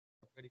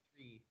Ready?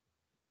 Three,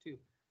 two.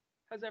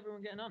 How's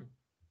everyone getting on?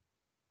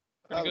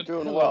 Pretty I'm good.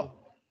 doing Hello. well.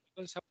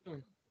 How's it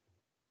doing?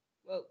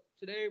 Well,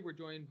 today we're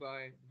joined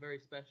by a very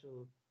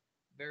special,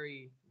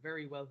 very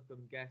welcome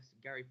guest,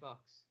 Gary Fox.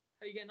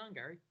 How you getting on,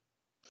 Gary?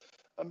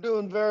 I'm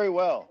doing very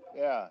well.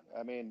 Yeah,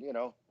 I mean,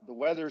 the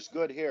weather's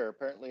good here.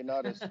 Apparently,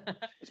 not as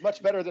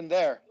much better than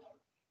there.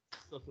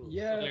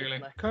 Yeah, Subtle Clearly.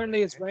 flex currently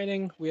there, it's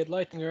raining. We had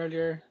lightning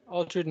earlier.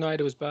 All through the night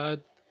it was bad,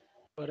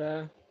 but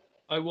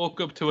I woke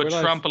up to a we're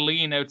alive.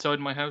 trampoline outside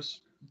my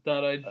house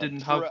that I A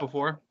didn't have tra-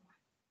 before.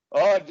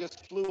 oh, it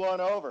just flew on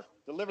over,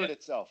 Yeah, delivered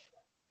itself.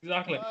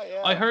 exactly.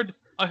 Oh I yeah. heard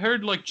I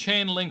heard like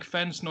chain link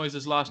fence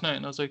noises last night,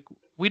 and I was like,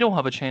 we don't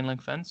have a chain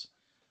link fence.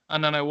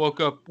 And then I woke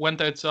up,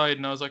 went outside,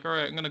 and I was like, all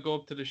right, I'm gonna go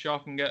up to the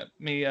shop and get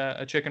me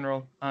a chicken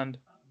roll. And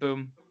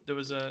boom, there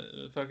was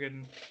a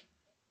fucking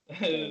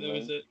Chain there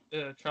was link.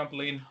 a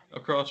trampoline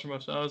across from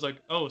us. And I was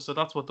like, oh, so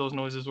that's what those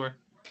noises were.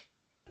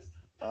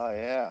 Oh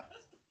yeah.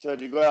 So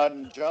did you go out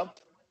and jump?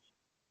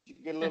 Did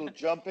you get a little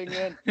jumping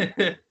in?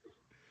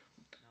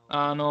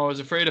 No, No, I was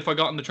afraid if I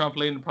got on the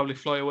trampoline, I'd probably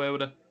fly away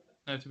with it.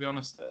 To be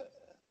honest. Uh,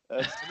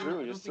 that's I don't know.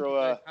 true. I don't Just think you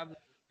throw guys a. have them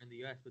in the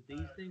US, but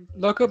these things.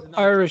 look This up is not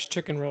a Irish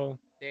chicken roll.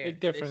 there.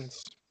 Big This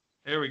difference.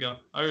 Here we go.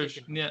 Irish,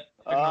 chicken. yeah,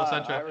 chicken roll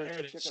centre. Irish There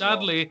it is. chicken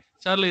roll.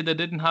 Sadly, they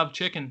didn't have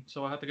chicken,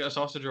 so I had to get a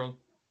sausage roll.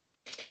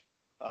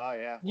 Oh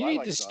yeah. You Well, I need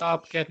like to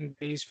stop sausage. getting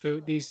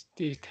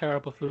these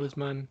terrible foods,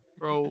 man.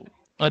 Bro,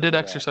 I did Yeah.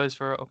 exercise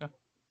for it. Okay.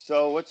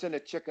 So what's in a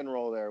chicken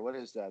roll there? What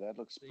is that? That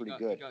looks So pretty you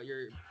good. got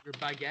your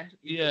baguette.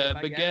 You put Yeah, a baguette,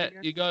 I baguette.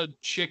 guess. You got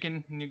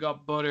chicken and you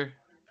got butter,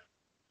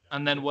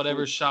 and then Yeah,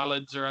 whatever Food.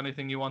 salads or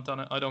anything you want on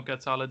it. I don't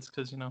get salads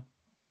because Yeah,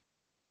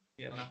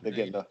 Well, no. They no, get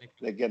you in the don't make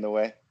they get in the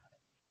way.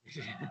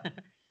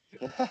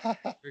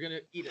 You're gonna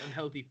eat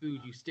unhealthy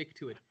food. You stick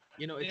to it.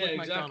 You know, it's Yeah, like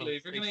exactly. McDonald's.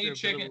 If you're They gonna serve eat the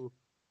chicken, little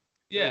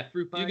yeah,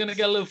 fruit you're gonna bags.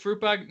 get a little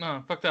fruit bag.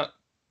 No, fuck that.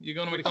 You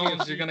go to Or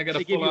McDonald's, you're KFC, gonna get a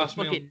they give full you a ass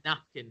meal. fucking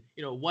napkin.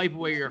 You know, wipe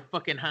away your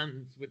fucking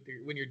hands when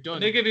you're When done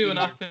they give you a eating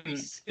your napkin,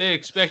 face. they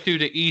expect you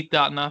to eat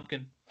that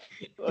napkin.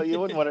 Well, you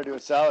wouldn't want to do a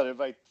salad. It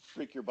might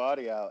freak your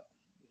body out.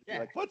 You're Yeah.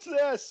 like, what's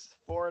this?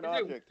 Foreign Isn't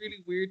it object.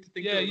 really weird to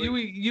think Yeah, of?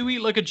 Like, you eat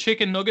like a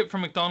chicken nugget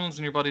from McDonald's,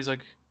 and your body's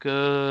like,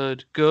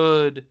 good,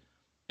 good.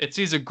 It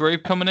sees a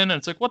grape coming in, and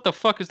it's like, what the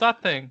fuck is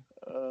that thing?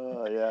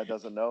 Yeah, it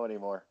doesn't know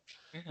anymore.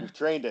 Yeah. You've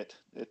trained it.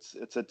 It's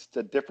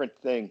a different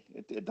thing.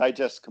 It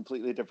digests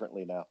completely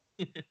differently now.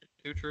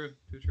 Too true,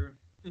 too true.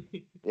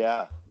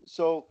 Yeah.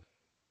 So,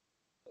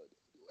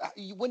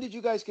 when did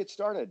you guys get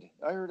started?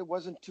 I heard it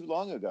wasn't too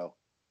long ago.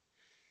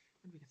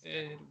 when did we get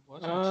It started?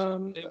 wasn't.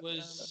 Um, It Um,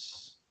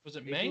 was it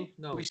April? May?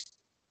 No, we s-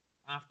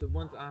 after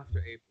once after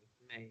April,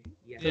 May.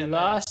 Yeah. the Yeah, May.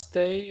 last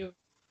day of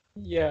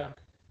yeah.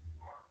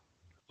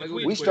 Like, If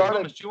we, We to be started-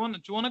 honest, do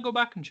you want to go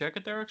back and check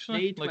it there actually?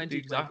 May Like the 2020,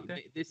 exact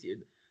day? this year.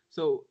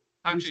 So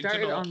we Actually, do you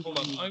started know, on hold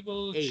on. I the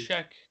will 8th.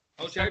 check.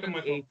 We I'll check started on on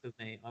my the phone. 8th of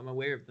May. I'm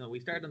aware of no. We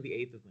started on the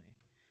 8th of May.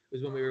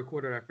 Was when we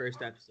recorded our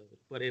first episode,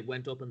 but it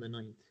went up on the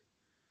 9th.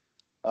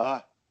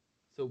 Uh,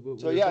 So we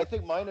so yeah, I recorded-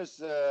 think mine is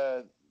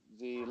the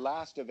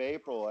last of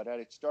April, and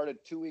it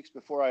started 2 weeks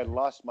before I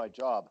lost my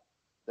job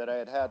that I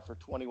had had for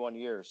 21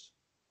 years.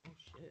 Oh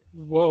shit.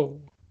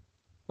 Whoa.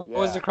 What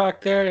was Yeah. the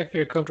crack there? If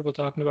you're comfortable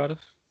talking about it.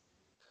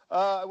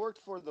 I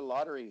worked for the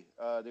lottery,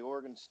 the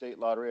Oregon State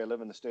Lottery. I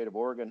live in the state of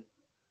Oregon,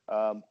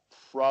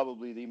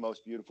 probably the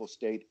most beautiful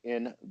state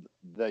in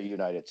the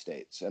United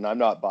States. And I'm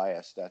not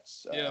biased.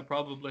 Yeah,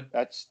 probably.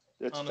 It's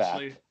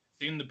Honestly, fact.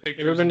 seen the You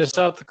pictures. ever been and to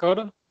stuff. South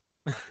Dakota?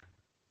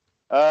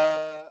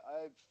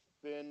 I've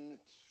been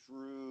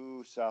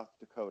through South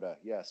Dakota.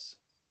 Yes,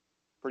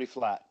 pretty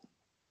flat.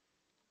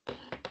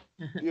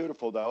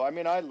 Beautiful though. I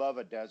mean, I love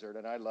a desert,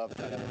 and I love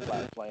kind of the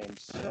flat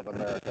plains of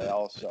America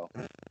also.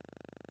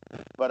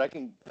 But I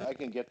can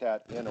get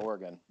that in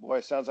Oregon. Boy,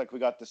 it sounds like we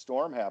got the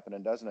storm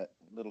happening, doesn't it?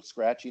 Little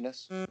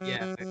scratchiness.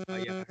 Yeah.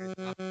 Yeah. I heard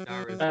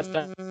Dara's- That's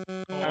that.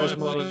 Oh, I I was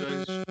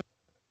apologize.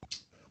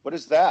 What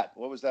is that?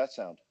 What was that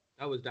sound?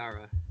 That was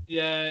Dara.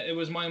 Yeah, it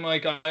was my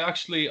mic.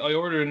 I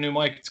ordered a new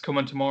mic. It's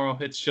coming tomorrow.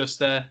 It's just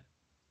the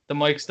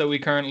mics that we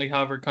currently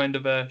have are kind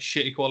of a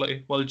shitty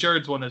quality. Well,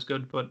 Jared's one is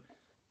good, but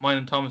mine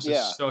and Thomas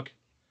Yeah. is stuck.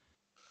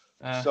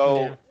 So,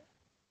 Yeah.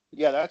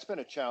 yeah, that's been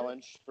a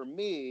challenge for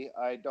me.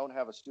 I don't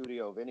have a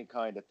studio of any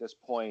kind at this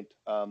point.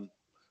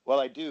 Well,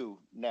 I do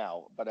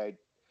now, but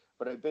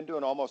I've been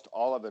doing almost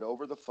all of it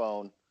over the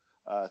phone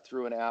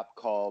through an app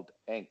called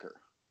Anchor,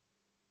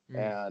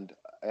 and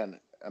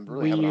I'm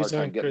really We having a hard use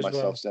time Anchor getting as well.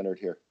 myself centered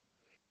here.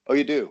 Oh,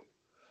 you do?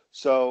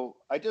 So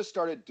I just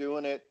started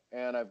doing it,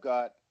 and I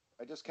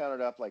just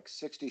counted up like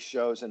 60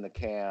 shows in the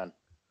can,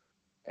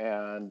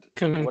 and what I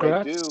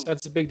Congrats. do.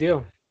 That's a big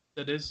deal.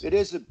 That is. It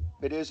is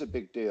a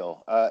big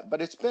deal,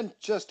 but it's been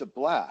just a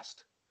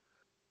blast.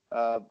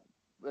 Uh,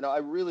 I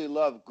really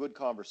love good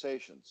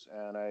conversations,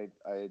 and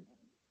I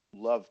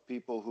love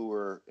people who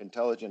are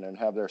intelligent and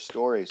have their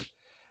stories.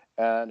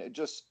 And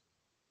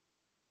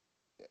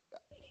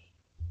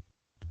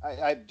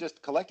I've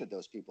just collected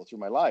those people through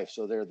my life,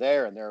 so they're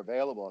there and they're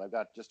available, and I've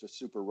got just a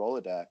super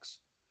Rolodex.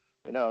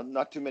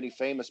 Not too many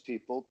famous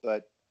people,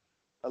 but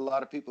a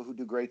lot of people who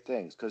do great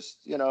things. Because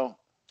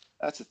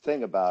That's the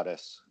thing about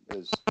us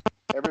is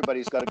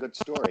everybody's got a good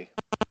story.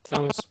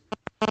 Thomas.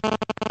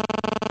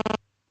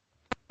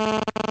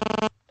 Come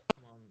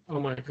on. Oh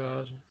my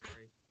God.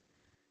 Sorry.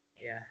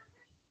 Yeah,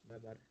 my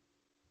bad.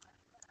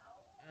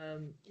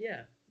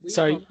 Yeah, we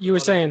Sorry, talk to you a were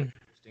lot of saying.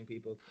 interesting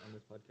people on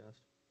this podcast.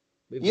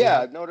 We Yeah,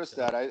 have I've noticed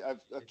that. I've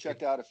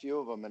checked out a few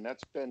of them, and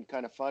that's been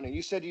kind of fun. And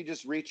you said you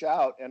just reach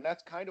out, and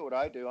that's kind of what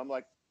I do. I'm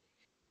like,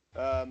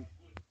 I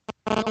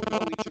don't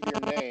know each of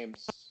your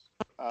names.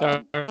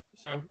 Sorry.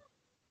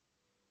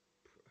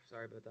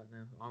 Sorry about that.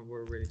 Now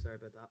we're really sorry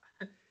about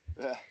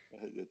that.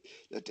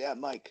 The damn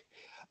mic.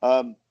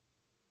 Um,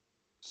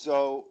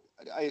 so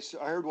I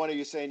heard one of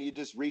you saying you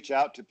just reach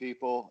out to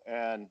people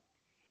and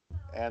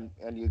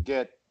you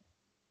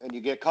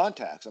get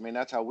contacts. I mean,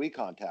 that's how we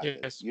contacted.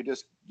 Yes. You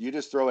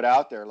just throw it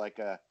out there like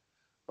a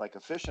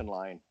fishing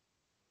line.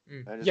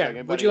 Mm. And just Yeah. like Would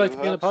anybody you like who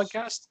to be on the hooks,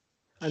 podcast?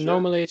 And sure.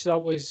 normally it's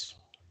always,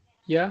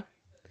 yeah.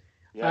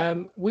 Yeah.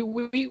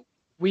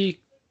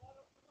 We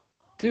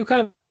do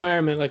kind of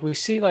environment, like we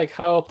see like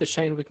how up the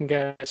chain we can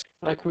get.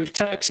 Like we've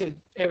texted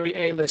every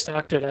A-list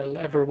actor that'll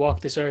ever walk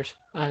this earth,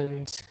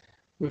 and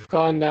we've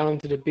gone down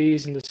to the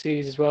B's and the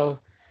C's as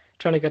well,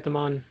 trying to get them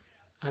on.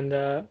 And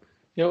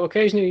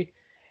occasionally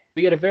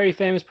we get a very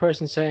famous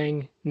person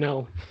saying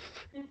no.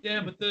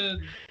 Yeah, but the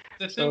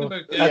thing So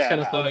about that's guests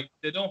kinda is fun. like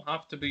they don't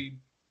have to be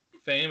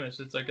famous.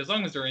 It's like as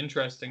long as they're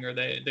interesting or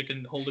they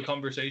can hold a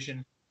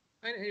conversation.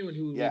 And anyone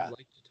who Yeah. we'd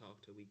like to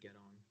talk to, we get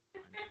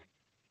on.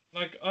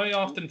 Like I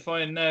often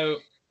find now,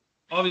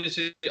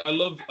 obviously I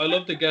love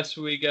the guests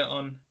we get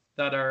on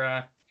that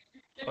are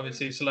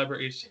obviously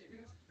celebrities.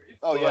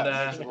 Oh yeah, But,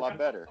 it makes it a lot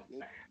better.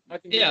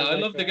 Yeah, I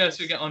love the guests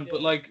we get on,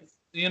 but like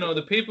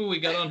the people we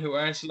get on who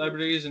aren't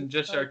celebrities and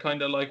just are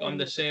kind of like on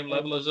the same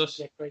level as us.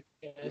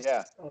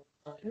 Yeah.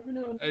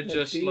 It's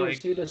just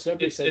like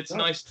it's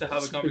nice to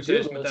have a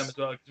conversation with them as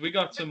well because we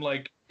got some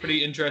like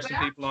pretty interesting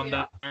people on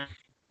that.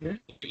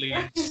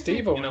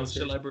 Steve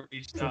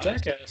Celebrity from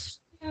status. Jackass.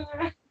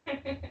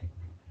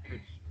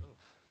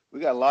 We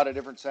got a lot of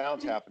different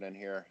sounds happening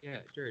here. Yeah,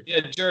 Jared.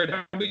 Yeah, Jared,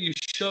 how about you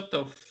shut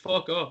the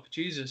fuck up,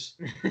 Jesus?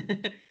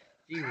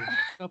 Jesus,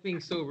 stop being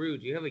so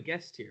rude. You have a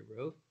guest here,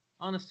 bro.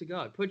 Honest to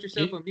God, put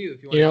yourself You- on mute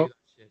if you want you to know- do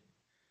that shit.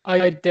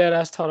 I dead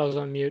ass thought I was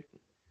on mute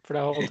for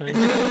that whole time.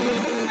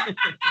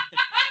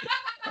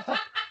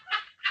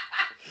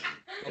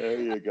 There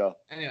you go.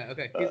 Anyway,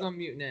 okay, he's on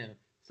mute now.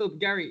 So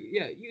Gary,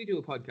 yeah, you do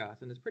a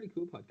podcast, and it's a pretty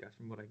cool podcast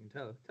from what I can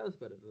tell. Tell us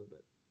about it a little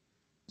bit.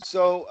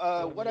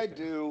 So what I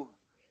do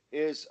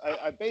is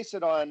I base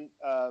it on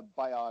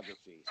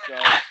biography. So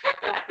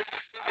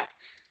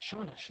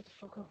Shauna, shut the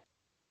fuck up.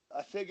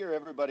 I figure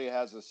everybody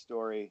has a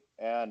story,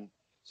 and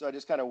so I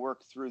just kind of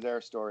work through their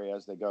story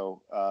as they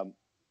go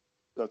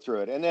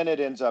through it, and then it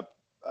ends up,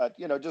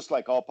 just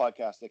like all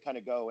podcasts, they kind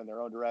of go in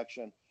their own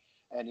direction,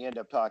 and you end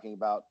up talking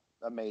about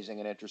amazing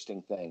and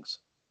interesting things.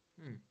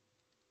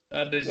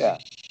 That is Yeah. a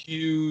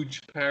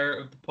huge part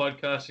of the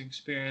podcasting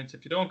experience.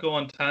 If you don't go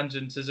on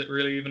tangents, is it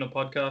really even a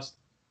podcast?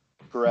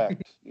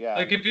 Correct. Yeah.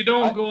 Like if you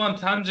don't go on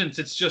tangents,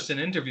 it's just an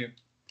interview.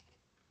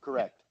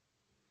 Correct.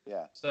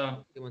 Yeah.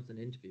 So He wants an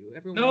interview.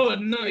 Everyone. no,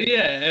 wants an interview.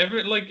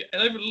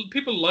 yeah.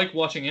 People like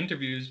watching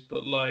interviews,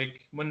 but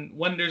like when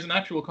there's an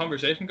actual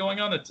conversation going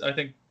on, I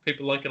think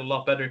people like it a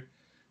lot better.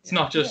 It's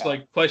not just Yeah.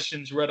 like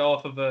questions read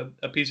off of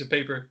a piece of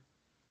paper.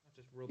 Not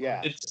just robots.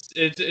 Yeah.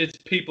 It's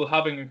people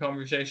having a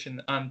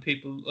conversation and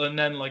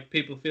then like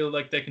people feel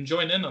like they can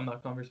join in on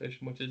that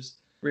conversation, which is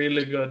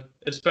really good,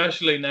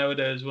 especially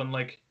nowadays when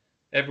like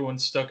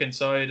everyone's stuck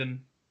inside and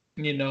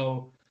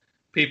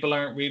people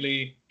aren't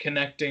really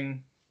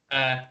connecting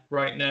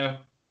right now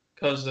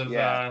because of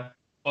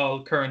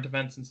all current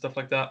events and stuff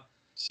like that.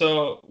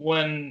 So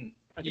when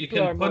you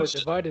People are can more put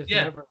divided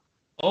yeah. than ever.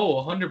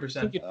 100%.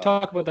 I think you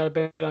talk about that a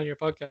bit on your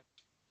podcast.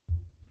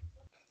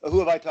 Who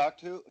have I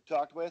talked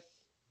with?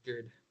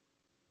 Jared.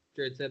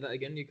 Jared, say that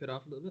again. You cut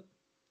off a little bit.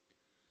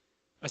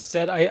 I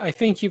said I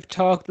think you've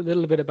talked a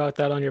little bit about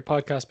that on your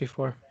podcast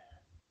before.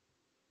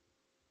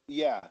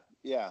 Yeah.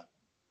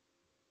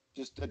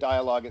 Just the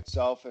dialogue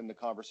itself and the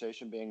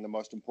conversation being the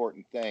most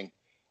important thing.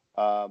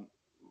 And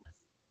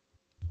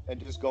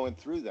just going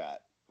through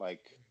that,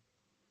 like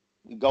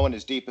going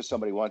as deep as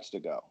somebody wants to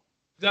go.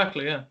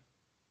 Exactly, yeah.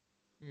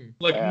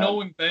 Like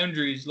knowing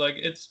boundaries, like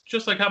it's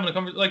just like having a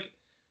conversation. Like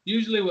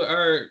usually with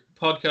our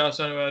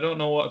podcast, anyway, I don't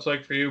know what it's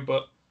like for you,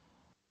 but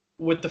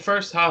with the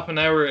first half an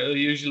hour, it'll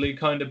usually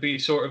kind of be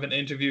sort of an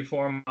interview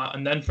format,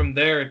 and then from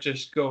there it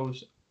just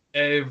goes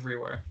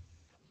everywhere.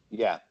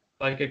 Yeah,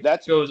 like it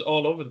that's goes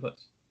all over the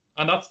place,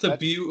 and that's the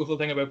beautiful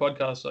thing about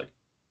podcasts. Like,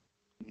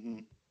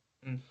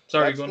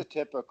 sorry, that's the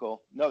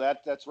typical. No,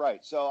 that's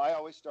right. So I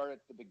always start at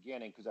the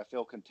beginning because I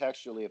feel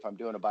contextually, if I'm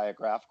doing a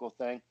biographical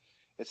thing,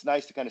 it's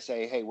nice to kind of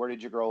say, hey, where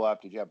did you grow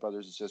up? Did you have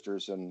brothers and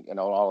sisters, and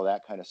all of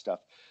that kind of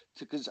stuff?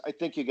 Because I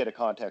think you get a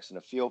context and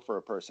a feel for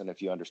a person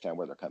if you understand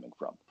where they're coming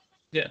from.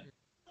 Yeah.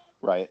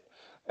 Right.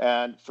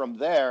 And from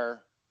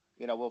there,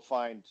 we'll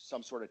find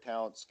some sort of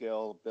talent,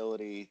 skill,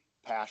 ability,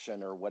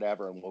 passion, or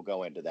whatever, and we'll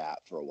go into that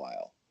for a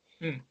while.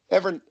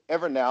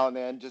 Ever now and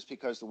then, just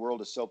because the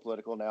world is so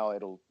political now,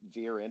 it'll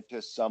veer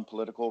into some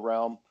political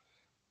realm.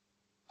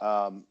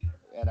 And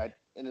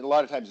a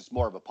lot of times it's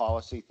more of a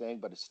policy thing,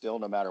 but it's still,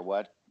 no matter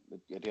what,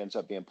 it ends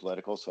up being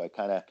political. So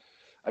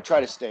I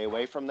try to stay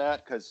away from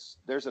that, because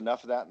there's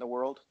enough of that in the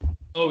world.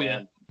 Oh yeah.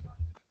 And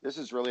this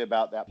is really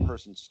about that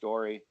person's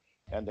story,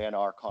 and then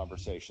our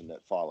conversation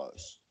that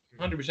follows.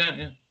 100%.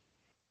 Yeah.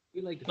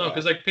 We like No,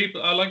 because like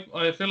people,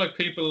 I feel like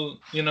people,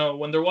 you know,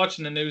 when they're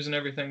watching the news and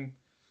everything,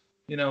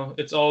 you know,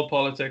 it's all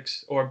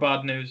politics or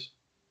bad news.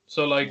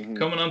 So like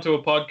coming onto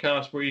a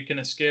podcast where you can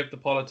escape the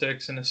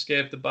politics and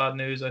escape the bad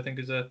news, I think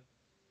is a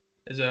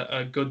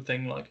good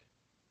thing. Like,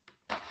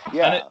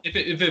 Yeah. And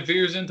if it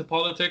veers into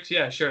politics,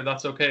 yeah, sure,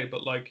 that's okay.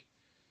 But like,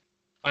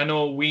 I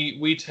know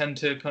we tend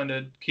to kind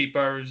of keep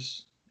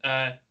ours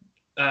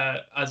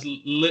as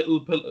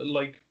little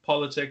like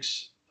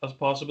politics as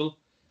possible,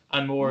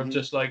 and more of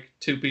just like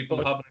two people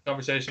having a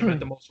conversation about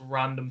the most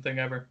random thing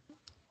ever.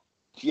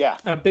 Yeah.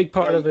 A big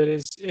part of it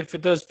is, if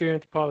it does veer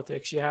into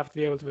politics, you have to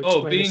be able to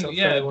explain yourself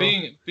very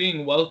well.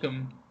 being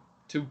welcome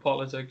to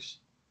politics,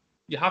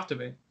 you have to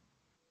be,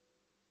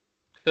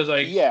 because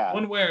like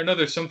one way or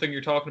another, something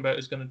you're talking about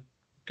is going to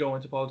go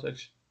into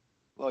politics.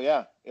 Well,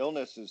 yeah,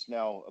 illness is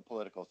now a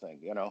political thing,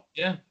 you know.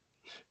 Yeah.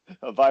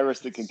 A virus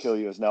that can kill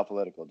you is now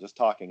political. Just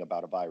talking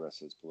about a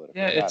virus is political.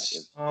 Yeah, that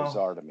is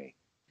bizarre to me.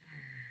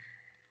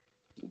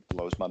 It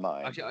blows my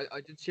mind. Actually,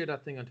 I did share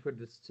that thing on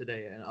Twitter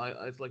today, and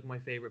it's like my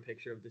favorite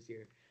picture of this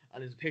year.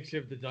 And it's a picture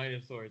of the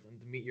dinosaurs and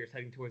the meteors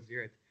heading towards the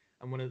Earth.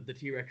 And one of the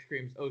T-Rex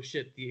screams, "Oh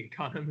shit, the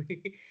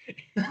economy!"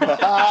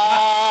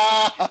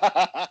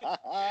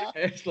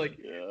 It's like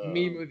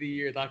meme of the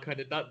year.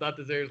 That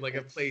deserves like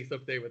a place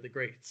up there with the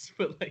greats.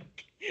 But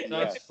like,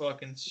 that's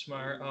fucking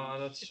smart. Oh,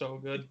 that's so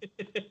good.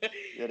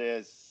 It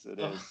is. It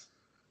is.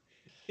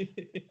 But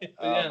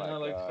yeah, no,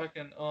 like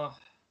fucking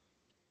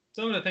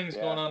some of the things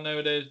going on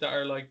nowadays that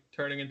are like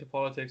turning into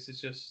politics is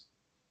just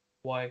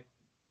why.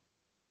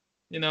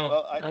 You know,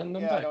 well, I don't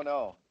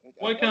know.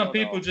 Why can't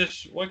people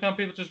just wear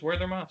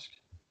their mask?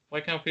 Why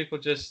can't people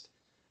just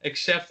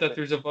accept that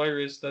there's a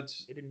virus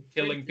that's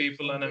killing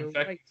people and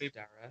infecting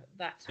people?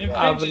 That's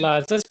but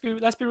lads, let's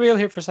be real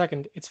here for a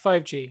second. It's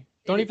 5G.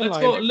 Don't even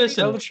lie.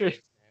 Listen. Tell the truth.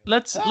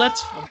 Let's.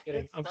 I'm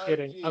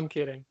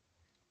kidding.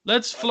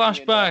 Let's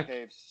flash back.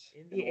 In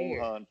the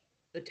air,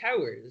 the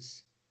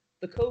towers,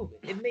 the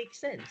COVID. It makes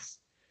sense.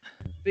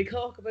 They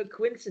talk about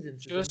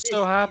coincidences. Just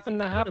so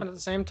happened to happen at the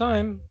same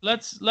time.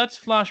 Let's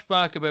flash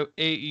back about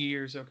 80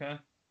 years, okay?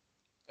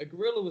 A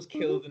gorilla was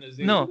killed in a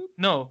zoo.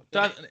 No.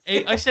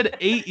 I said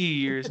 80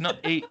 years, not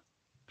 8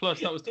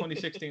 plus. That was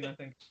 2016, I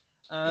think.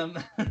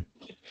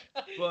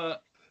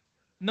 But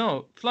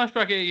no,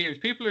 flashback 80 years.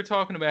 People are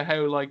talking about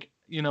how, like,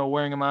 you know,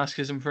 wearing a mask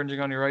is infringing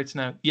on your rights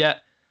now. Yeah.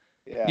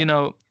 You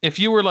know, if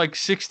you were like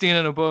 16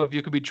 and above,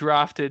 you could be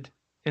drafted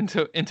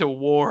into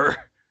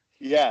war.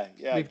 Yeah.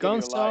 We've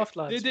gone soft,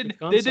 lads. They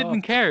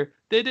didn't care.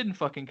 They didn't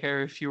fucking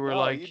care if you were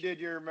like. You did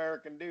your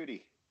American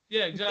duty.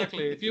 Yeah,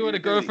 exactly. If you had a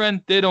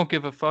girlfriend, they don't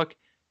give a fuck.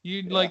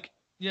 You're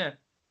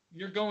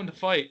going to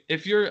fight.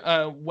 If you're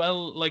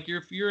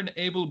if you're an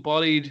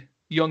able-bodied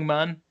young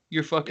man,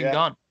 you're fucking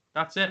gone.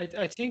 That's it.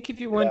 I think if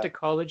you went to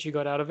college, you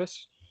got out of it.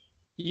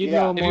 You'd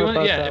know more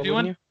about that,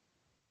 wouldn't you?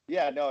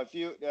 Yeah, no, if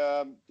you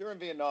during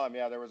Vietnam,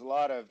 there was a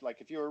lot of,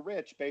 like, if you were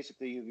rich,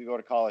 basically you could go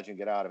to college and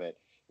get out of it.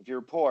 If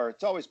you're poor,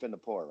 it's always been the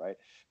poor, right?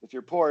 If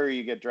you're poor,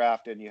 you get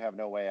drafted and you have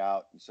no way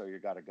out, and so you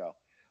got to go.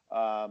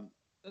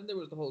 Then there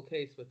was the whole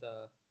case with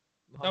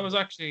that was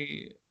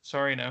actually,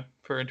 sorry now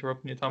for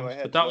interrupting you, Thomas,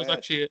 but that was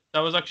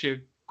actually a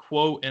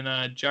quote in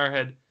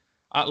Jarhead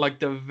at like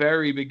the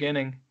very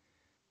beginning.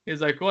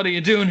 He's like, "What are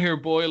you doing here,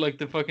 boy?" Like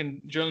the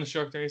fucking drill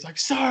instructor. He's like,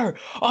 "Sir,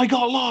 I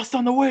got lost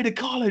on the way to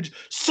college,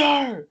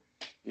 sir."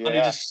 Yeah. And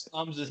he just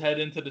slams his head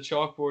into the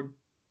chalkboard.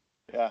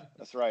 Yeah,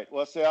 that's right.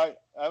 Well, see, I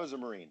was a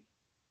Marine.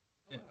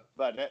 Yeah.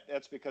 But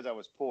that's because I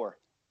was poor,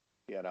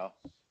 you know.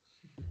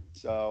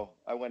 So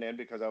I went in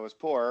because I was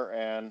poor,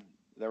 and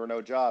there were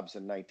no jobs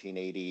in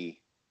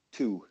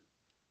 1982.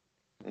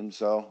 And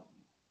so,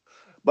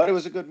 but it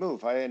was a good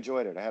move. I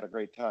enjoyed it. I had a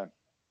great time.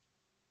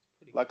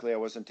 Luckily, I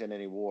wasn't in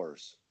any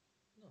wars.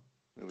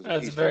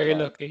 That's very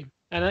lucky.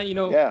 And, you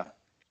know,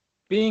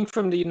 being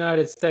from the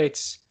United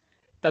States,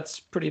 that's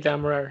pretty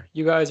damn rare.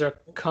 You guys are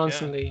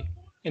constantly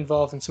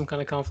involved in some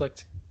kind of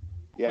conflict.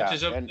 Yeah.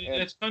 Which is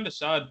it's kind of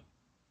sad.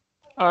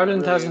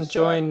 Ireland hasn't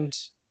joined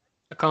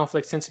a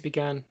conflict since it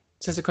began,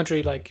 since the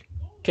country like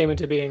came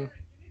into being.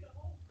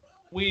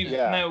 We've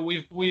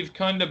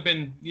kind of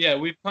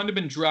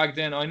been dragged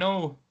in. I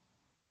know.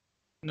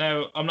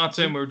 Now I'm not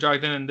saying we were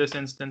dragged in this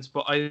instance,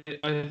 but I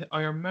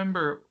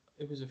remember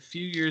it was a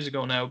few years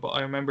ago now, but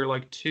I remember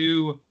like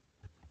two.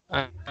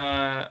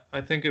 I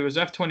think it was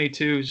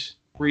F-22s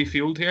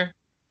refueled here.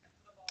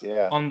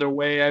 Yeah. On their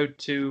way out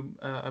to,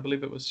 I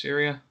believe it was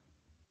Syria.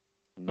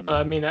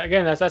 I mean,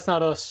 again, that's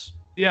not us.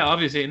 Yeah,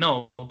 obviously,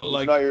 no. But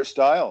like, it's not your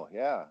style,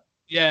 yeah.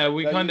 Yeah,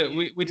 we tend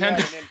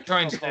to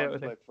try and stay out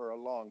with it for a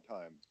long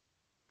time.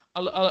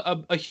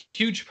 A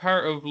huge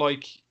part of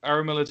like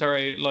our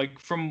military, like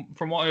from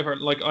what I've heard,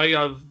 like I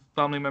have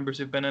family members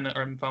who've been in it,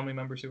 or family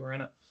members who are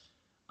in it,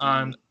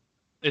 and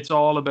it's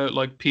all about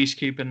like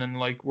peacekeeping and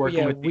like Well, working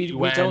yeah, with the we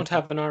UN. don't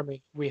have an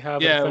army. We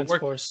have a Yeah, defense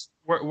force.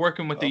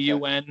 working with the Okay.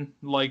 UN,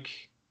 like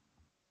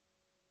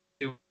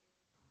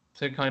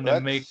to kind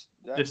of make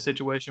That, this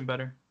situation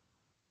better.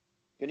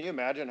 can you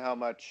imagine how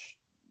much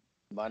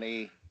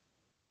money,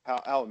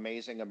 how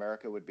amazing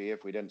America would be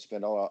if we didn't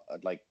spend all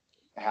like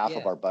half of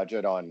Yeah. our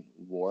budget on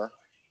war?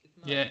 It's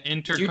mad. Yeah, you-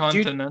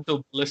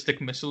 intercontinental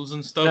ballistic missiles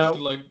and stuff. Now-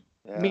 Like,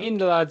 Yeah. Me and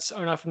the lads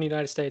are not from the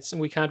United States,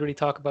 and we can't really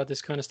talk about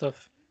this kind of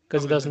stuff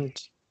because it Obviously.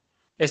 doesn't.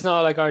 It's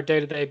not like our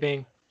day-to-day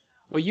being.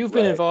 Well, you've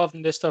been Right. involved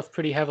in this stuff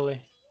pretty heavily.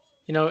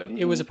 You know,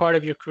 it was a part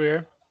of your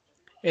career.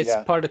 It's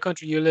Yeah. part of the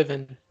country you live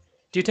in.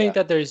 Do you think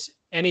Yeah. that there's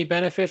any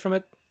benefit from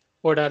it,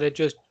 or that it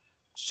just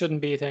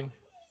shouldn't be a thing?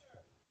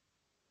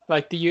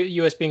 Like the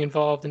U.S. being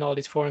involved in all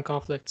these foreign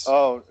conflicts.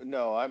 Oh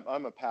no,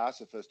 I'm a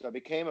pacifist. I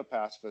became a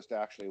pacifist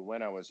actually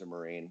when I was a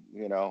Marine.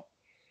 You know,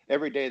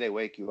 every day they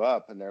wake you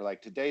up and they're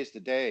like, "Today's the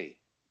day,"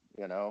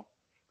 you know,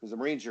 because the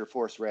Marines are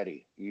force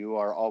ready. You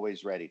are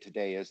always ready.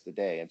 Today is the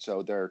day, and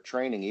so they're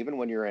training even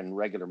when you're in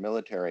regular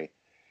military.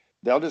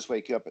 They'll just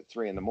wake you up at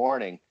 3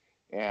 a.m.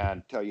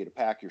 and tell you to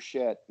pack your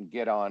shit and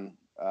get on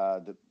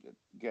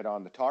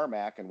the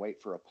tarmac and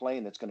wait for a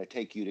plane that's going to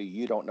take you to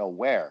you don't know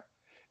where,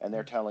 and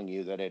they're telling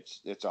you that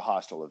it's a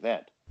hostile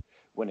event,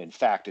 when in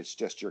fact it's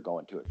just you're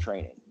going to a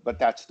training. But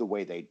that's the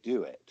way they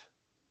do it,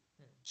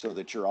 so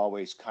that you're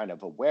always kind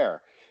of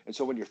aware. And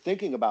so when you're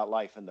thinking about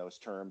life in those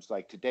terms,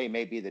 like today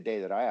may be the day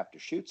that I have to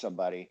shoot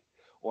somebody,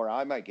 or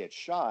I might get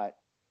shot,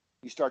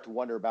 you start to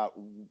wonder about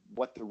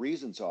what the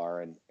reasons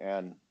are,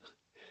 and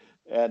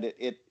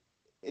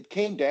it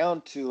came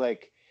down to,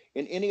 like,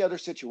 in any other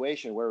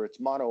situation where it's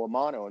mano a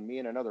mano and me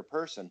and another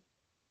person,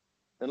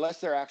 unless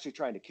they're actually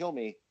trying to kill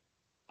me,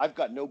 I've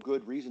got no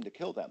good reason to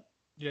kill them.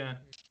 yeah.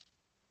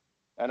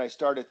 And I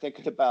started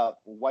thinking about,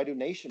 why do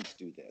nations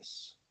do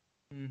this?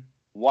 Mm.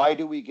 Why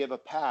do we give a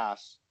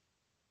pass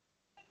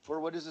for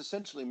what is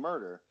essentially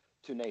murder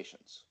to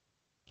nations?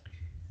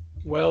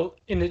 Well,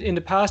 in the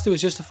past, it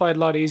was justified a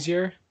lot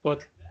easier,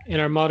 but in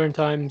our modern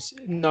times,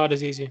 not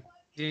as easy.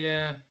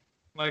 Yeah,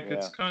 like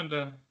it's Yeah. kind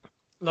of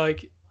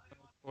Like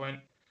point.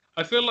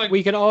 I feel like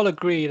we can all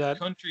agree that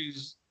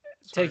countries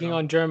sorry, taking go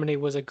on Germany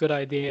was a good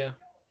idea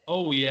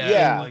Oh yeah,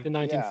 Yeah. like, in the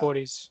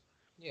 1940s.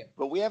 Yeah,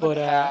 But we haven't But,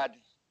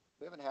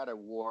 had a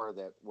war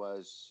that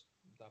was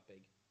that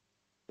big.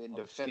 in Of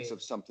defense scale.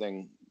 of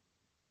something,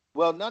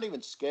 well, not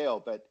even scale,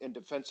 but in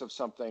defense of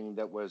something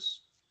that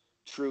was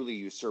truly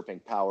usurping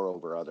power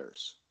over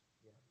others.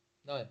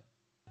 No.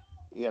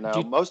 You know, Do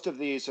you- most of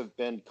these have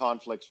been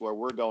conflicts where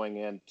we're going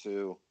in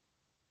to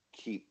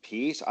keep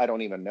peace. I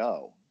don't even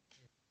know.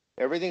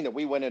 Everything that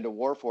we went into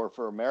war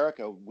for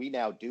America, we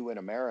now do in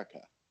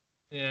America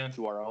yeah.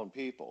 to our own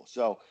people.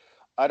 So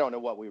I don't know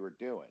what we were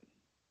doing.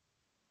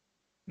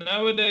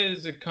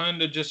 Nowadays, it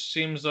kind of just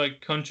seems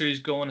like countries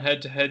going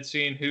head to head,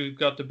 seeing who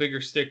got the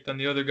bigger stick than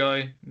the other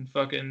guy, and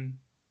fucking,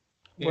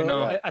 you Well,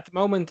 know. Yeah. at the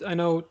moment, I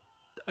know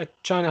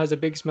China has the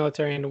biggest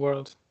military in the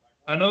world.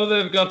 I know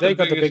they've got They the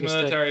got the biggest biggest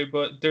stick. military,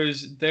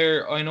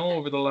 but I know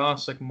over the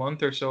last like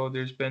month or so,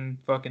 there's been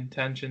fucking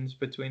tensions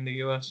between the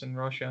U.S. and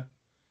Russia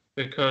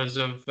because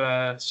of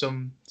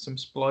some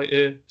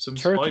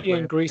Turkey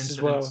and Greece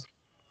as well.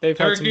 They've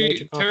had some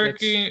major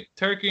conflicts.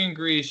 Turkey and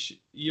Greece,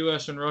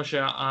 U.S. and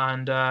Russia,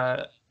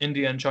 and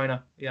India and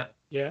China. Yeah.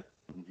 Yeah.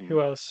 Mhm.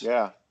 Who else?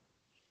 Yeah.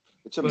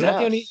 It's a Was mess. that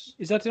the only?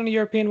 Is that the only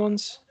European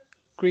ones?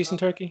 Greece and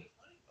Turkey.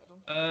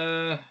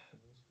 Uh,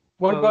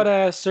 What Well-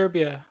 about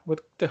Serbia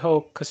with the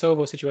whole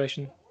Kosovo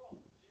situation?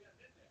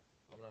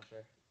 I'm not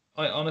sure.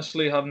 I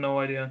honestly have no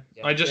idea.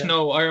 Yeah. I just Yeah.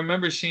 know I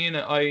remember seeing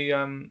it.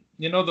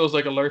 You know those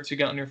like alerts you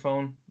get on your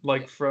phone,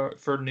 like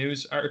for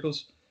news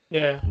articles.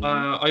 Yeah.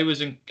 Mhm. I was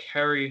in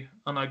Kerry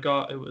and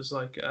it was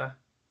like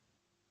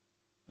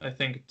I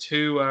think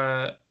two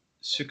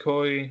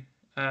Sukhoi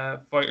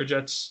fighter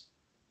jets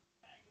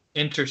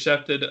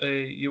intercepted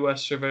a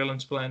U.S.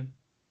 surveillance plane.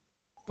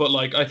 But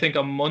like I think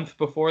a month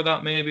before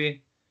that,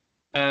 maybe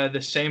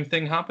the same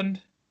thing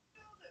happened.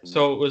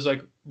 So it was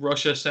like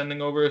Russia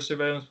sending over a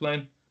surveillance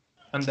plane,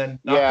 and then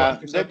that got Yeah,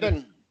 they've intercepted.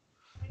 been,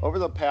 over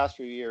the past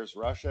few years,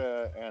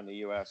 Russia and the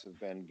U.S. have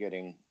been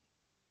getting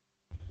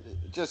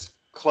just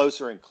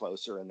closer and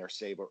closer in their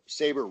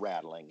saber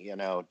rattling, you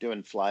know,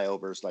 doing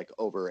flyovers like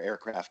over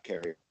aircraft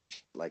carrier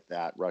like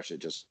that. Russia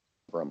just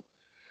from,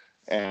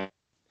 and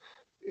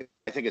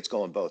I think it's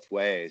going both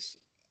ways.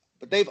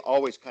 But they've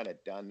always kind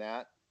of done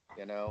that,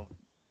 you know.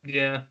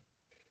 Yeah.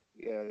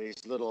 Yeah,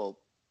 these little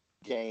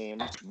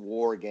games,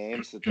 war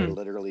games that they're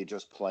literally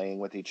just playing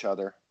with each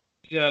other.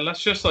 Yeah,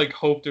 let's just like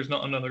hope there's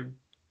not another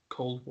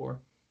Cold War.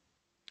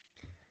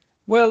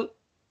 Well,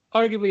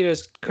 arguably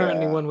there's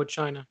currently Yeah. one with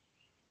China.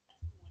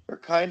 There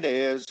kind of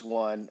is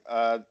one,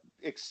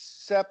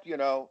 except, you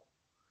know,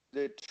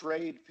 the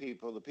trade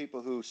people, the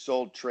people who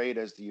sold trade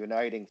as the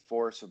uniting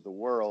force of the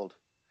world.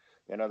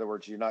 In other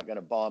words, you're not going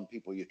to bomb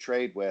people you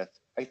trade with.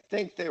 I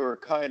think they were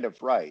kind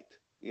of right.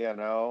 You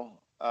know,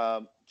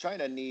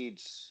 China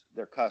needs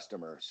their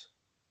customers,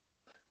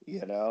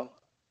 you know,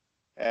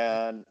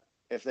 and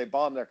if they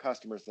bomb their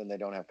customers, then they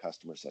don't have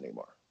customers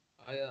anymore.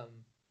 I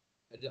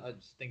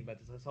just think about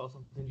this. I saw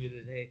something the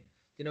other day.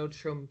 You know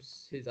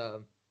Trump's his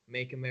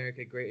 "Make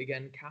America Great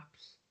Again"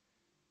 caps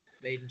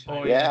made in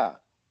China. Oh, Yeah.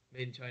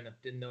 Made in China.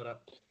 Didn't know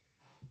that.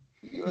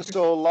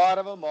 So a lot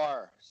of them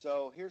are.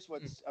 So here's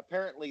what's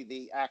apparently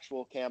the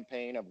actual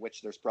campaign, of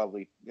which there's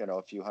probably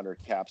a few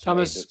hundred caps.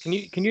 Thomas, can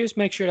you just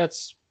make sure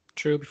that's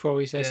true before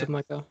we say Yeah. something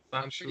like that?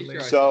 I'm pretty sure. I Actually,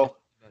 So- saw something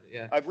about it,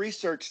 yeah. I've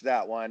researched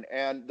that one,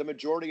 and the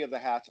majority of the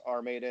hats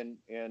are made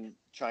in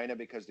China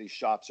because these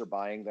shops are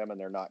buying them, and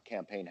they're not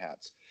campaign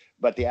hats.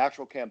 But the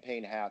actual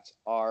campaign hats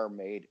are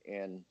made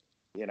in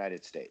the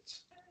United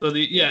States. so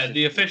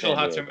the official San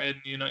hats are Diego. made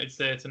in the United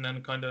States, and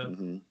then kind of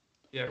hmm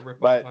rip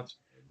But- off hats.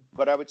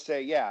 But I would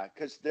say, yeah,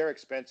 because they're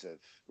expensive,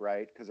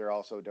 right? Because they're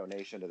also a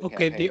donation to the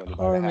Okay, campaign. they when you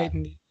buy are the made hat.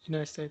 in the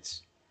United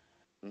States.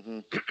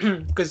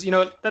 Mhm. Because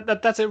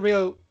that's a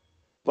real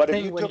But if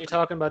thing you when you're took,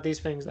 talking about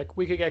these things. Like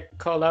we could get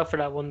called out for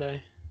that one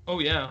day, Oh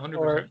yeah, 100%.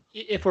 or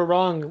if we're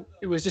wrong,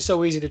 it was just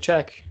so easy to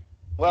check.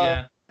 well,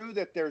 Yeah. it's true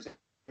that there's a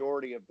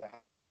majority of the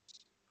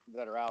hats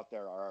that are out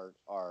there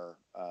are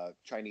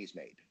Chinese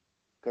made,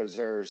 because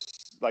there's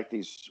like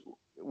these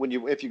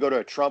if you go to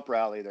a Trump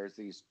rally, there's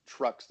these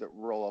trucks that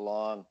roll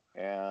along,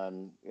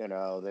 and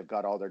they've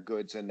got all their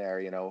goods in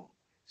there,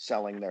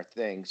 selling their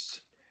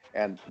things,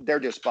 and they're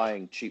just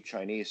buying cheap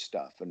Chinese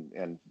stuff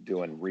and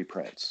doing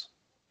reprints.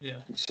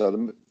 Yeah.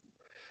 So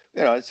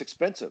it's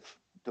expensive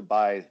to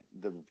buy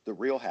the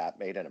real hat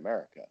made in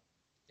America.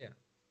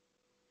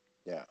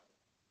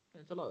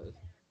 It's a lot. It's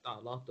not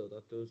a lot though.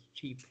 That those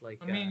cheap like.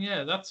 I mean,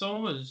 yeah, that's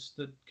always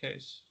the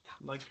case.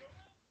 Like,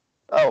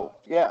 Oh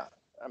yeah,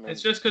 I mean,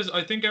 it's just because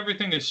I think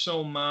everything is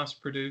so mass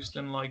produced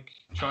in like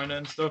China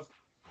and stuff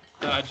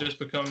that it just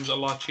becomes a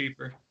lot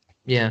cheaper.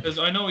 Yeah. Because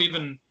I know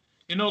even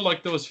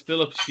like those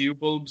Philips Hue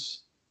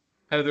bulbs,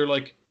 how they're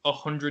like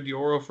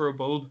 €100 for a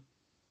bulb.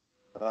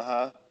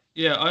 uh-huh.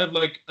 Yeah, I have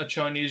like a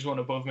Chinese one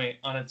above me,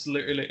 and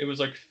it was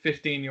like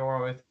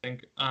 €15, I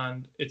think,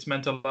 and it's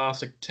meant to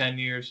last like 10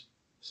 years.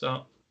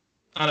 So,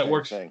 and it Same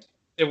works. thing.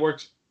 It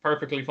works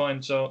perfectly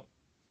fine. So,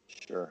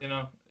 Sure.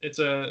 it's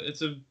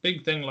a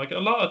big thing. Like a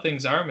lot of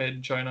things are made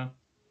in China,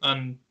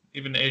 and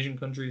even Asian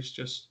countries.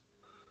 Just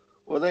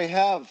Well, they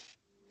have,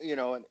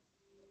 and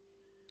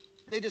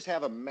they just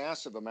have a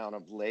massive amount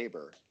of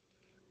labor.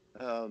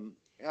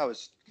 I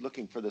was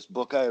looking for this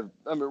book. I'm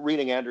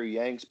reading Andrew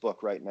Yang's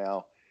book right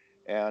now,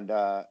 and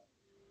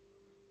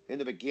in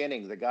the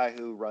beginning, the guy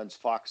who runs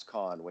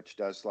Foxconn, which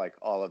does like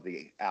all of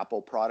the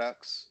Apple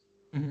products,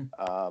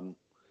 Mhm.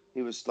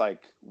 he was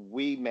like,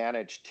 "We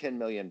manage 10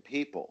 million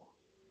people.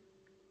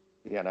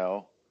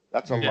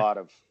 That's a Yeah. lot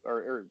of,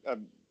 or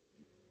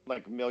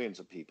like millions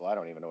of people. I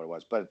don't even know what it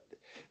was, but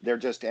they're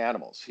just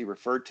animals." He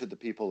referred to the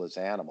people as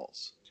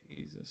animals.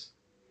 Jesus.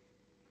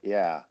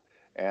 Yeah,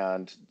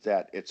 and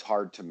that it's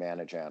hard to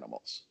manage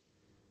animals.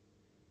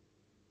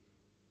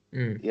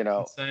 Mm.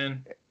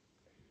 Insane.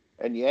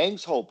 And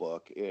Yang's whole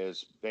book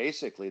is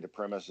basically the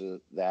premise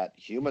that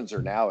humans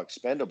are now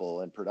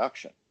expendable in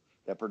production.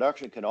 That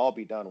production can all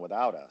be done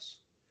without us.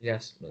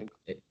 Yes.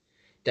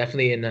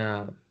 Definitely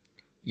in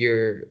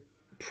your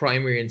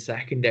primary and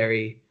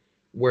secondary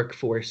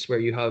workforce where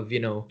you have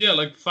Yeah,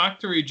 like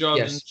factory jobs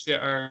Yes. and shit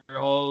are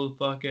all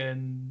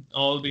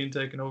being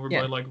taken over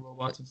Yeah. by like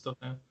robots and stuff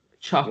now.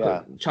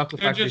 chocolate They're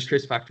factories, just-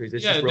 crisp factories.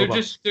 It's yeah, just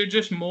they're robots.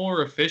 just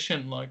more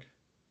efficient. Like,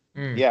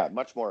 Mm. Yeah,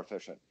 much more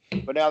efficient.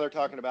 But now they're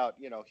talking about,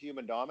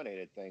 human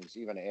dominated things,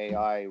 even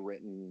AI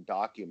written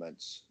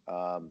documents,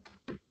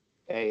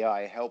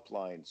 AI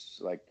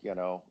helplines, like,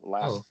 last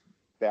Oh.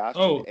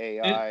 Bastion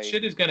AI.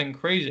 shit is getting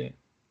crazy.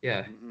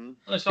 Yeah. Mhm.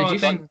 I saw a you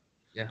thing. see-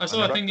 Yeah. I saw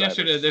a truck thing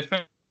yesterday. drivers. They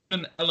found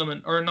an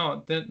element, or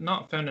not? They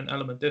not found an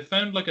element. They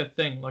found like a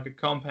thing, like a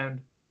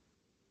compound,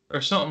 or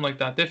something like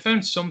that. They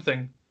found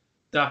something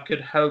that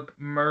could help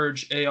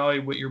merge AI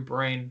with your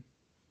brain,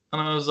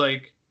 and I was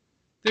like,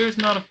 "There's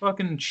not a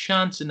fucking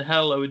chance in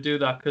hell I would do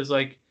that." Because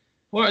like,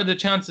 what are the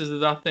chances of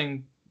that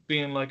thing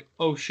being like,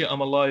 "Oh shit,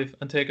 I'm alive,"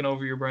 and taking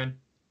over your brain?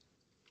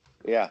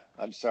 Yeah,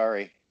 I'm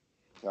sorry.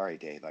 Sorry,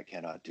 Dave, I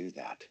cannot do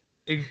that.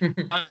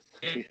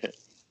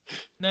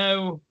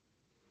 Now,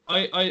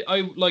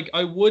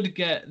 I would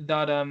get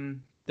that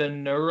the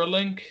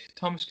Neuralink.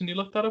 Thomas, can you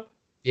look that up?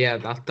 Yeah,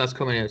 that's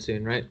coming out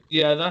soon, right?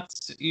 Yeah,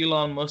 that's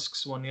Elon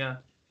Musk's one. Yeah.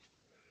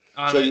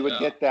 So And you would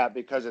get that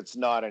because it's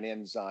not an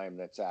enzyme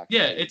that's actually.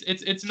 Yeah,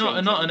 it's not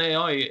an changing.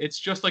 AI. It's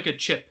just like a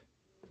chip,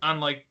 and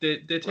like they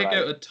take Right.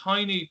 out a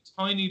tiny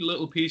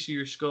little piece of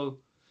your skull,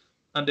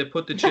 and they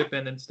put the chip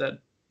in instead.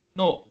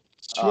 No,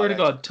 swear to that's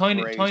God,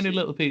 tiny crazy.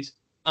 little piece.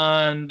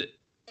 And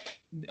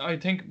I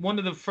think one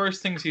of the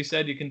first things he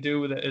said you can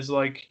do with it is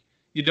like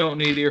you don't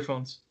need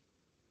earphones.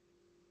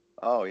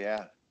 Oh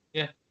yeah.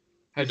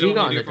 Has You he don't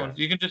gotten need it? earphones.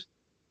 then? You can just.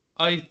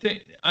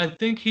 I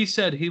think he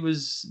said he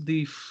was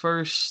the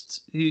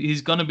first.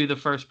 He's gonna be the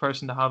first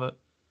person to have it.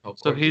 Of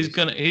So course he's he is.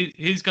 gonna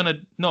he's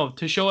gonna no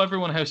to show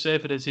everyone how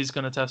safe it is. He's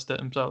gonna test it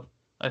himself.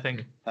 I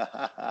think.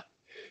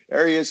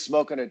 There he is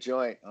smoking a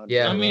joint. On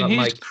Yeah, I video. mean, that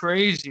he's Mike.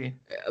 crazy.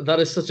 That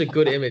is such a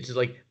good image. It's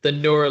like the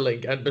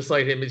Neuralink, and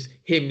beside him is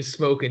him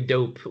smoking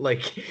dope.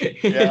 Like,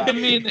 Yeah. I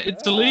mean,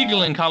 it's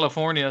illegal in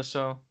California,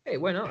 so hey,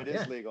 why not? It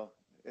is legal.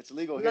 It's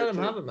legal Let here him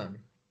too. have it, man.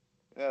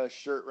 Yeah,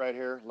 shirt right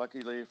here.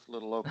 Lucky Leaf,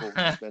 little local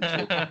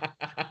dispensary.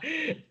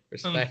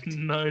 Respect.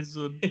 Nice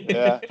one.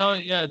 Yeah.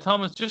 Yeah,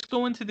 Thomas, just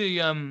go into the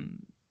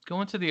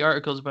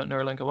articles about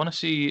Neuralink. I want to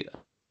see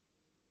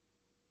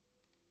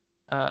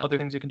other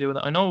things you can do with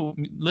it. I know,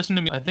 listen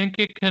to me. I think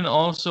it can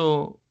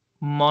also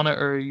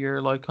monitor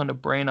your like kind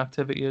of brain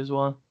activity as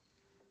well.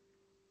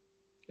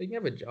 You can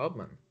have a job,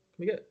 man. Can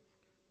we get?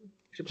 We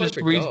should apply Just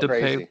for read jobs. the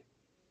Crazy. paper.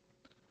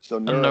 So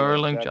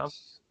Neuralink that's- job.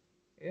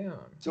 Yeah.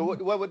 So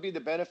what would be the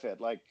benefit?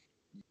 Like,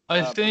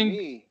 I for think.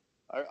 me,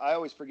 I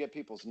always forget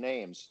people's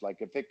names. Like,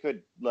 if it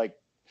could, like,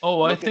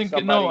 Oh, I look at think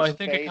somebody's I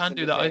think face it can and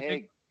do just that. say, I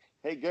think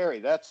hey, Gary,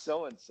 that's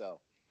so and so.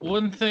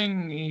 one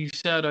thing he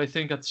said, I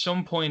think at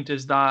some point,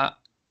 is that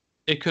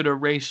it could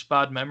erase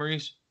bad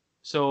memories.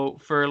 So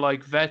for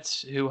like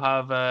vets who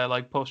have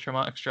like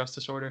post-traumatic stress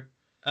disorder,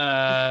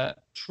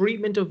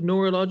 Treatment of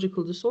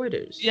neurological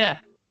disorders. yeah.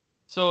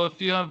 So if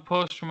you have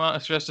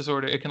post-traumatic stress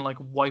disorder, it can like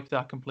wipe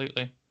that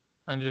completely,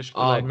 and just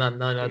Oh like, no,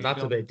 there you that's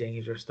go. a bit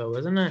dangerous, though,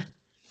 isn't it?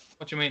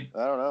 What you mean?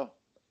 I don't know.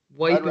 I'd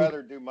Wiping.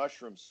 rather do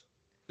mushrooms.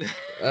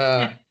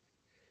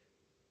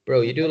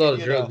 Bro, you do a I mean, lot of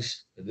you know.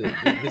 drugs.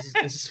 This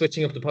is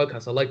switching up the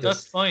podcast. I like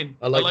That's this. fine.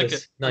 I like like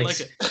this. it. I like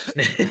Nice.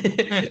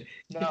 it.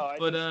 No,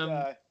 But,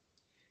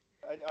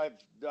 I've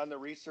done the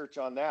research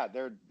on that.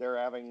 They're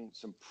having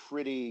some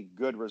pretty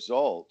good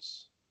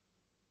results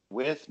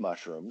with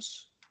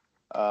mushrooms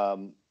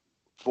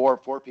for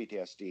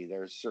PTSD.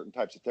 There's certain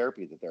types of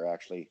therapy that they're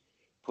actually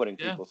putting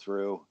Yeah. people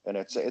through, and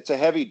it's a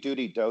heavy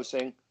duty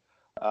dosing,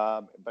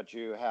 but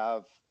you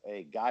have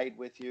a guide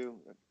with you,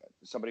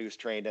 somebody who's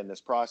trained in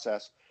this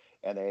process,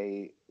 and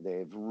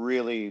they've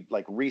really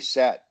like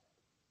reset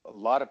a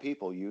lot of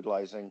people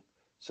utilizing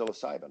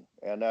psilocybin.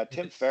 And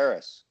Tim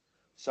Ferriss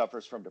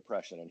suffers from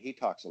depression, and he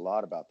talks a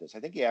lot about this. I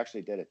think he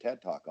actually did a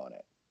TED talk on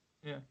it.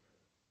 Yeah.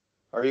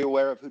 Are you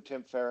aware of who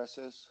Tim Ferriss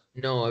is?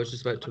 No, I was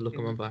just about to look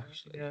him up,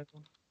 actually. Yeah.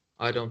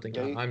 I don't think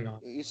Yeah, I'm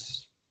not.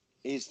 He's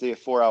the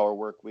 4-hour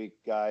work week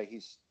guy.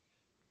 He's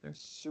Sure.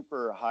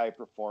 super high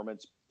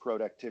performance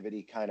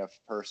productivity kind of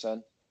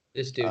person.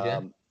 This dude,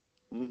 yeah.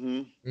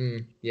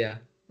 Yeah.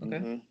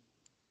 Okay.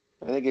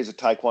 I think he's a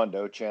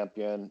Taekwondo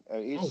champion.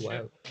 Oh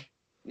wow.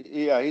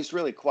 Yeah, he's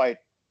really quite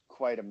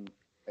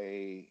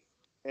a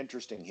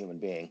interesting human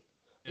being.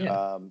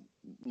 Yeah.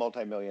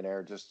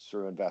 Multi-millionaire just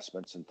through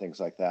investments and things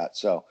like that.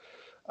 So,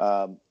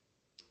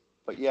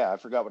 but yeah, I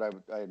forgot what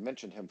I had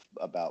mentioned him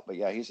about. But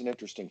yeah, he's an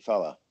interesting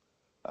fella.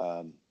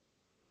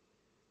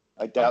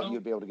 I doubt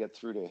you'd be able to get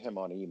through to him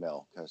on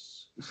email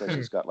because he says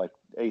he's got like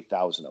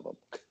 8,000 of them.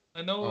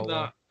 I know Oh,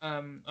 that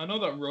I know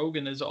that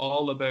Rogan is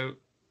all about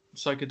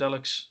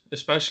psychedelics,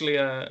 especially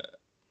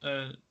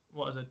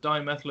what is it,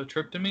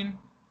 dimethyltryptamine,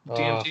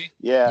 DMT.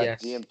 Yeah,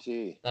 Yes.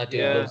 DMT. That dude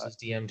Yeah. loves his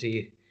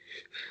DMT.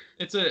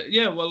 It's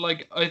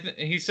like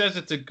he says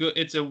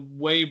it's a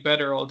way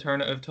better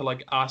alternative to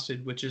like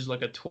acid, which is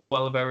like a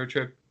 12-hour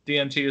trip.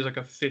 DMT is like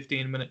a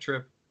 15-minute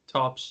trip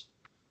tops.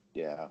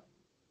 Yeah.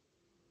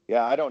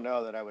 Yeah, I don't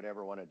know that I would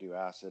ever want to do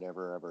acid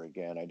ever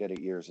again. I did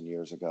it years and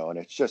years ago, and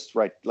it's just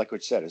right, like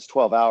what you said, it's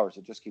 12 hours.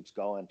 It just keeps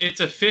going.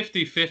 It's a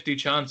 50-50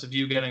 chance of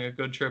you getting a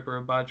good trip or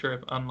a bad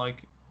trip, and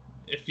like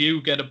if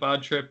you get a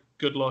bad trip,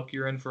 good luck.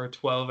 You're in for a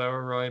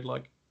 12-hour ride.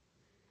 Like,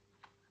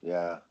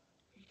 Yeah.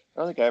 I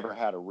don't think I ever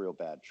had a real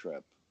bad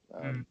trip.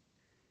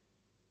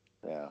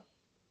 Yeah.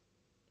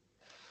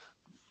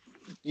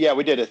 Yeah,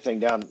 we did a thing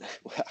down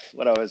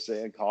when I was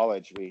in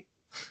college. We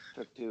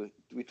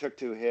took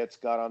two hits,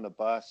 got on the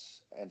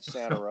bus in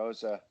Santa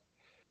Rosa,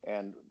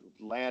 and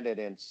landed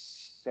in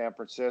San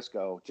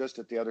Francisco. Just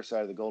at the other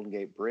side of the Golden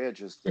Gate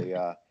Bridge is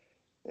the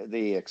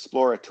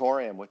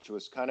Exploratorium, which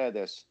was kind of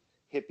this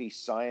hippie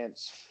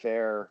science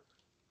fair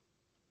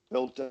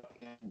built up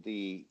in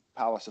the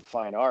Palace of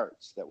Fine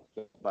Arts that was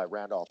built by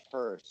Randolph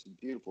Hearst. A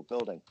beautiful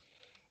building,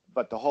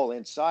 but the whole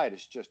inside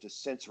is just a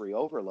sensory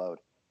overload.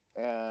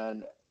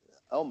 And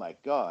oh my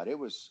God, it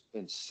was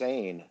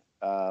insane.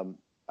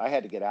 I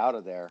had to get out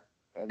of there,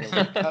 and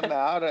then we come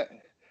out.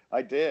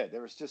 I did.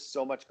 There was just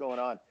so much going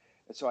on,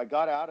 and so I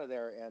got out of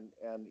there.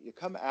 And you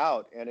come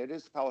out, and it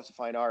is the Palace of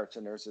Fine Arts,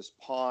 and there's this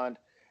pond,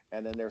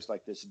 and then there's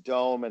like this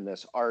dome and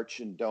this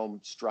arch and dome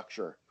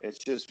structure. It's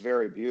just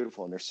very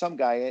beautiful. And there's some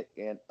guy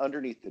in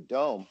underneath the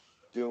dome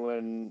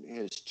doing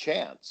his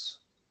chants.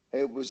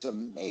 It was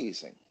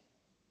amazing.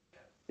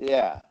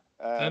 Yeah.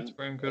 that's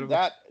very incredible.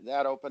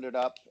 That opened it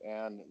up,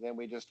 and then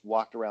we just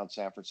walked around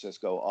San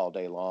Francisco all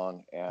day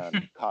long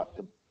and caught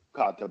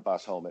the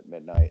bus home at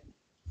midnight.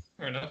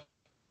 Fair enough.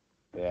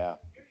 Yeah.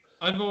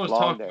 I've always Long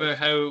talked days. about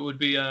how it would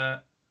be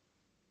a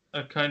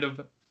kind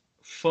of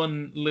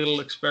fun little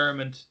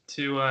experiment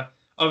to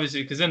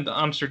obviously, because in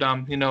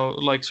Amsterdam, you know,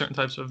 like certain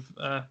types of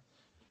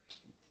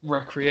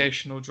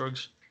recreational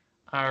drugs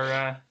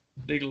are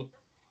legal,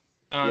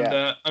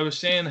 and I was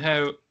saying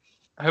how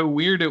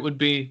weird it would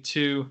be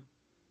to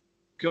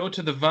go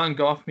to the Van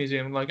Gogh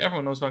Museum. Like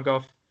everyone knows Van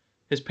Gogh.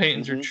 His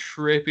paintings are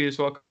trippy as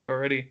fuck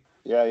already.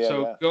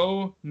 Yeah.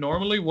 Go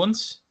normally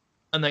once,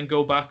 and then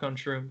go back on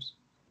shrooms.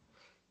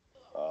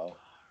 Oh.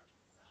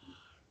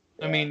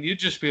 I mean, you'd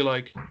just be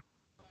like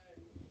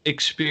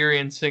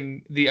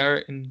experiencing the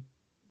art in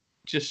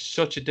just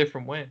such a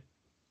different way.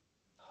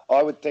 Oh,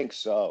 I would think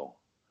so.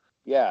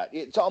 Yeah,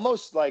 it's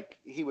almost like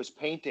he was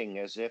painting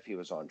as if he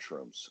was on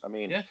shrooms. I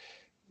mean, Yeah.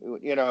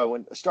 you know,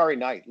 when Starry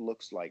Night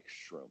looks like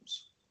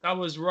shrooms. That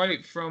was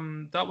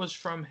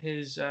from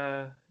his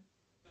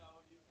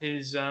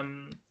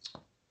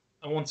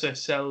I won't say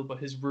cell, but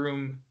his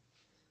room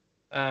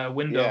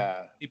window.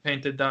 Yeah, He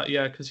painted that,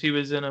 yeah, because he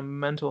was in a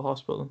mental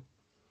hospital.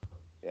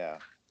 yeah.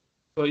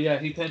 But yeah,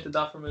 he painted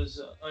that from his.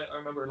 I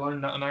remember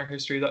learning that in art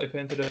history that he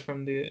painted it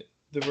from the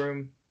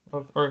room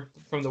or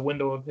from the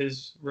window of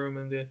his room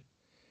in the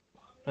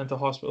mental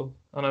hospital,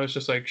 and I was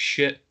just like,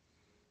 shit,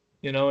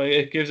 you know,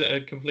 it gives it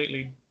a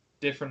completely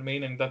different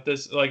meaning. That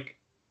this, like,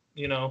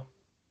 you know,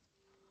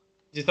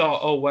 you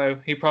thought, oh wow,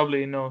 he probably,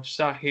 you know,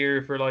 sat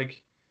here for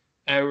like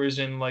hours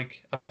in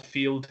like a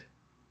field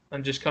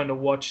and just kind of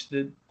watched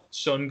the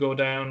sun go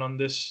down on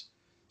this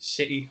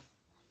city,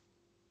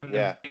 and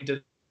then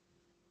painted.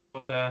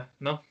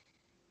 No.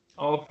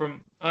 All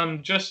from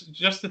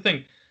just the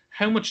thing,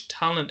 how much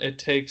talent it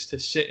takes to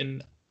sit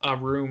in a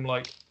room,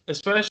 like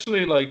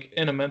especially like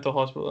in a mental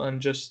hospital,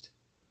 and just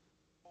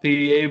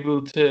be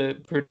able to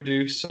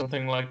produce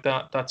something like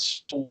that.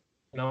 That's so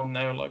known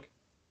now, like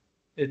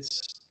it's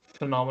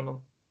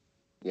phenomenal.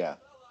 Yeah.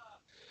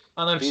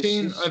 And I've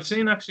He's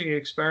seen actually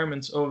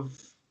experiments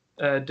of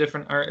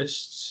different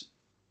artists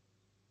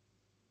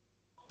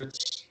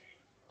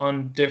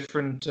on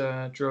different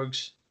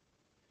drugs.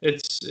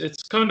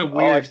 It's kind of Oh,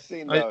 weird. I've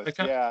seen those. I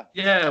can't, Yeah.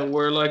 yeah,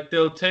 where like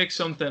they'll take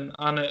something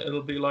and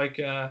it'll be like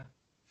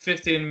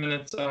 15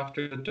 minutes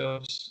after the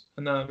dose,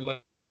 and then it'll be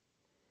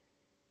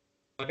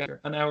like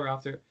an hour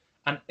after,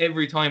 and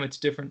every time it's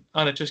different,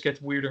 and it just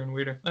gets weirder and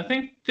weirder. I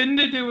think didn't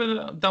they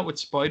do that with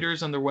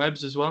spiders and their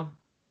webs as well?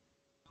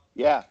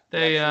 Yeah.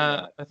 They I've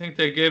seen that. I think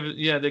they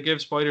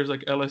gave spiders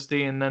like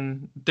LSD, and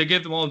then they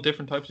gave them all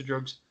different types of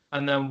drugs,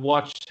 and then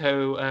watched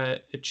how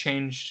it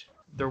changed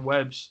their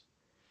webs.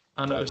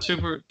 And it was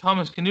super.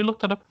 Thomas, can you look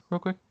that up real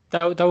quick?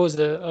 That was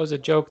a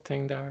joke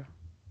thing there.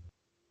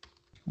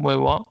 Wait,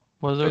 what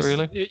was it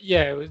really?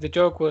 Yeah, the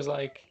joke was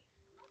like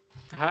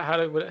how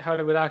they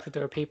would act if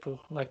there were people.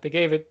 Like they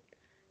gave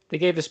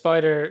the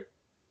spider,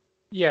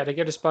 they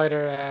gave the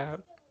spider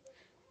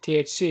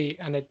THC,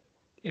 and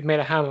it made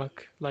a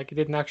hammock. Like it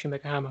didn't actually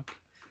make a hammock.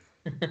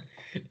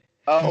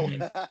 Oh.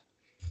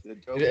 The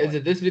joke Is one.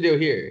 it this video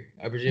here?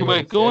 I presume.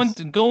 Wait, it's go this?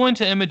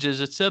 into images.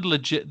 It said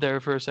legit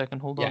there for a second.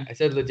 Hold Yeah, on. I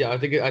said legit. I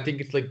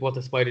think it's like what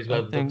the spider's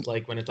web looks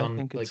like when it's I on.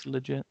 think Like it's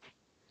legit.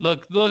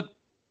 Look,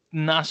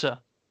 NASA.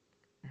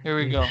 Here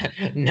we go.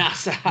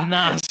 NASA.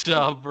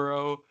 NASA,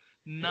 bro.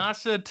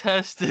 NASA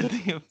tested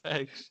the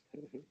effects.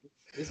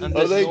 This And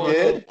is they normal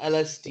did?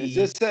 LSD. Is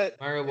this a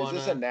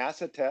marijuana.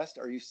 NASA test?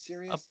 Are you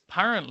serious?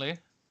 Apparently.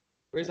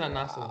 Where's that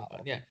NASA Wow.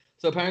 one? Yeah.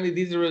 So apparently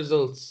these are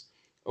results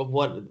of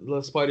what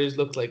the spiders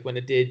looked like when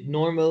it did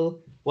normal.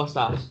 What's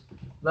that?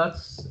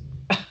 That's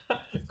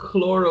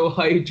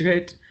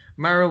chlorohydrate,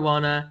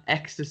 marijuana,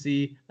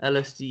 ecstasy,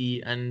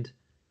 LSD, and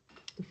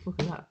what the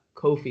fuck is that?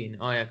 Coffeine.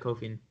 Oh yeah,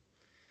 coffeine.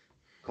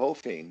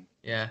 Coffeine.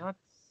 Yeah.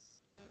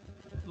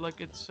 That's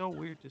like it's so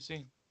weird to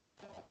see.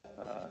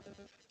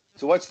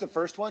 So what's the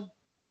first one?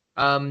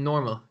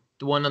 Normal.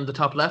 The one on the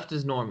top left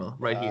is normal,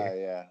 right here.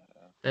 Yeah.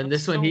 Then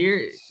That's this one so-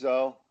 here,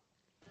 So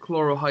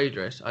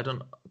chlorohydrate.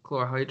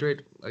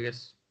 Chlorohydrate. I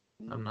guess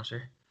I'm not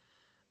sure.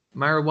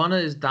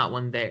 Marijuana is that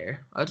one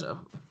there. I don't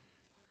know.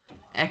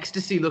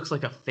 Ecstasy looks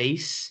like a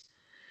face.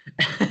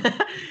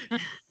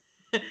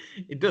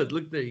 It does.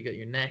 Look there. You got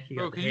your neck. You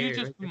Bro, got the can you hair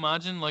just right there.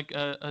 imagine like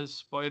a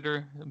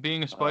spider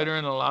being a spider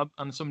in a lab,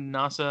 and some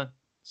NASA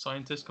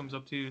scientist comes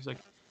up to you, he's like,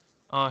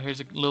 "Oh,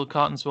 here's a little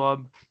cotton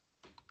swab.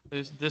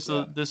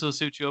 This'll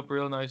suit you up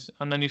real nice."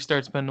 And then you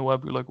start spinning the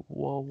web. You're like,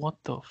 "Whoa, what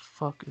the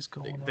fuck is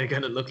going on?" They're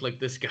gonna look like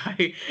this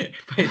guy.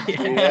 By the See,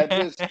 end. that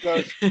just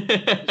goes.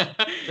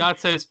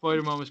 That's how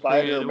Spider-Man was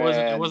created. It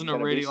Spider-Man wasn't a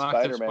gonna be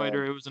radioactive Spider-Man.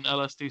 spider. It was an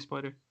LSD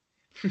spider.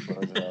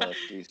 Was an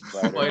LSD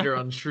spider. Spider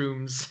on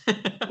shrooms.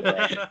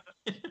 Yeah.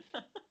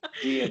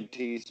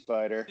 DMT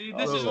spider. See,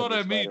 this Also is what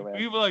I the mean.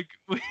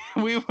 Spider-Man.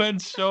 We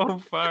went so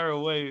far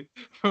away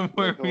from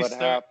where Look at we what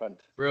started. happened.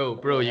 Bro,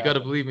 What you gotta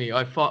happened? believe me.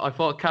 I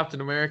fought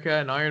Captain America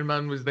and Iron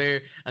Man was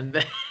there, and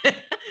then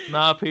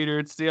Nah, Peter,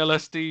 it's the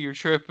LSD. You're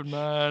tripping,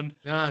 man.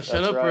 shut That's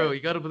up, bro. right. You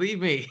gotta believe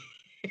me.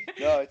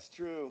 No, it's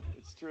true.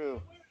 It's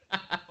true.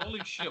 Holy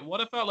shit!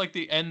 What if at like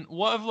the end?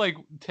 What if like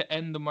to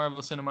end the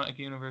Marvel Cinematic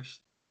Universe?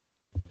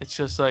 It's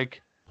just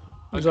like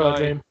It was all a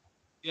dream.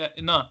 Yeah,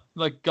 no,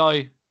 like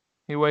guy.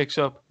 He wakes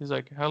up. He's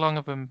like, "How long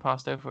have I been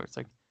passed out for?" It's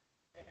like,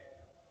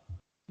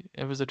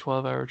 it was a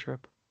 12-hour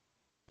trip.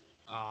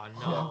 Oh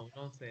no,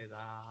 don't say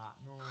that.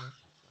 No.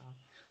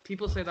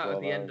 People say that at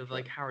 12 the end hours, of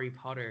like Harry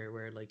Potter,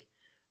 where like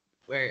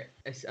where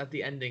at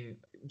the ending,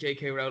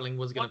 J.K. Rowling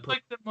was gonna What's put.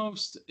 like the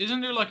most?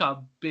 Isn't there like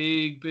a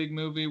big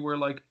movie where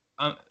like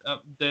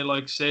they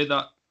like say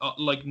that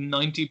like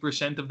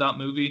 90% of that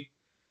movie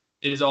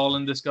is all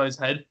in this guy's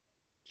head?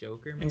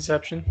 Joker, maybe?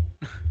 Inception.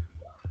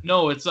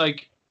 No, it's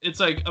like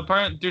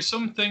apparent. There's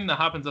something that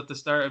happens at the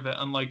start of it,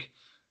 and like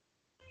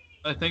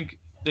I think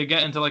they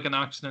get into like an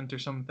accident or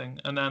something,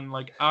 and then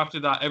like after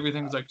that,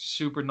 everything's like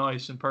super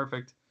nice and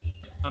perfect,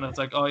 and it's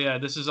like, oh yeah,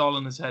 this is all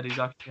in his head. He's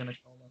actually in a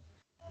coma.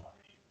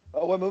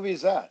 Oh, what movie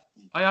is that?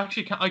 I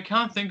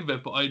can't think of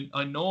it, but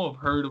I know I've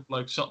heard of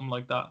like something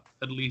like that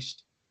at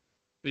least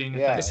being a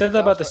Yeah, thing. They said it that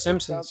about The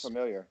sounds Sounds Simpsons.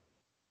 familiar.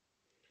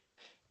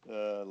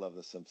 I love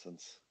The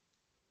Simpsons.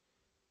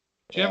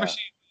 Do you ever Yeah.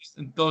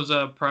 see those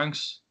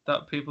pranks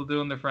that people do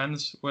on their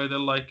friends where they'll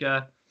like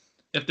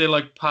if they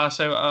like pass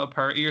out at a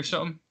party or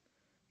something,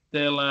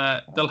 they'll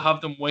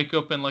have them wake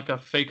up in like a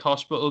fake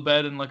hospital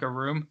bed in like a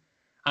room,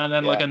 and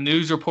then like Yeah. a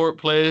news report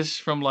plays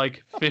from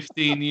like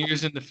 15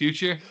 years in the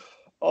future.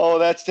 Oh,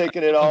 that's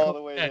taking it all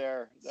the way Yeah.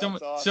 there. Some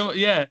That's awesome.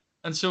 yeah,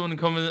 and someone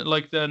come in,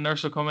 like the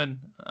nurse will come in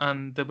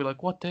and they'll be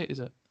like, "What date is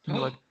it?" And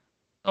they're like,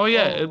 "Oh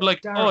yeah," it'll be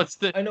like, "Oh, Darren, it's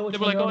the." I know which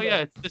They'll be one like, you're "Oh on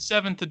yeah, about. it's the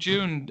 7th of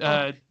June."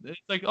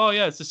 It's like, "Oh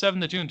yeah, it's the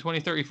 7th of June,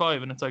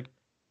 2035," and it's like,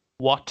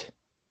 "What?"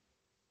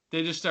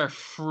 They just start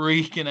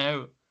freaking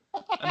out,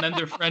 and then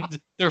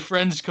their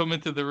friends come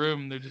into the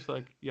room. They're just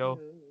like, "Yo,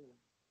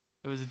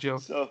 it was a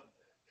joke." So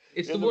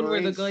It's in the the one where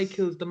the Marines, guy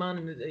kills the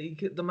man.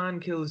 The man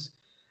kills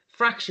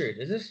Fractured,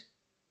 is it?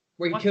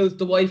 Where he What? kills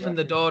the wife and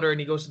the Fractured. daughter, and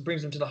he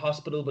brings them to the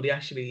hospital, but he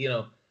actually,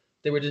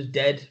 they were just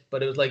dead.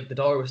 But it was like the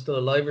daughter was still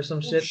alive or some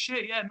Oh shit.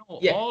 shit! Yeah, no,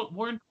 Yeah. all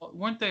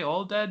weren't they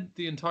all dead?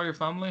 The entire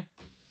family.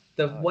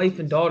 The Oh, wife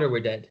and jeez. daughter were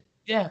dead.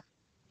 Yeah,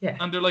 Yeah.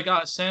 and they're like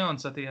at a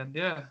séance at the end.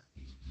 Yeah. How did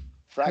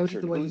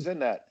Fractured. the wife? Who's in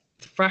that?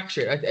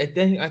 Fractured. I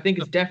think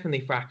it's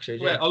definitely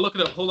Fractured. Wait, Yeah. I'll look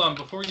it up. Hold on,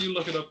 before you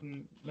look it up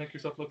and make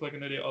yourself look like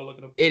an idiot, I'll look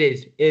it up. It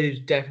is. It is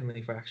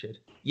definitely Fractured.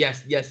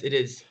 Yes. Yes. It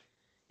is.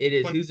 It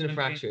is. Who's in 2017.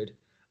 Fractured?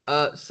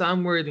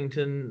 Sam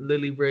Worthington,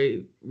 Lily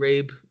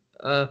Rabe.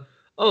 Oh,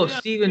 Yeah,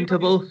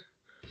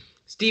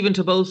 Stephen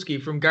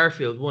Tobolsky from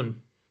Garfield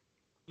won.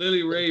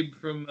 Lily Rabe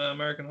from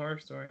American Horror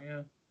Story.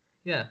 Yeah.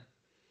 Yeah.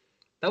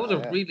 That was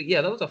Oh,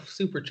 yeah. that was a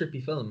super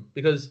trippy film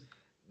because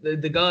the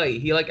guy,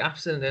 he like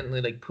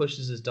accidentally like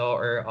pushes his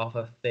daughter off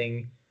a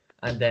thing,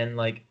 and then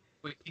like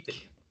Wait,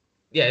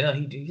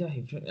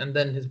 and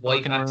then his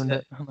wife fucking ruined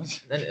it.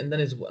 and then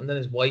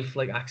his wife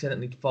like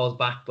accidentally falls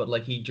back, but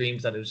like he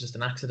dreams that it was just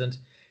an accident.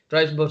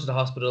 Drives them both to the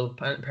hospital.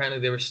 Apparently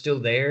they were still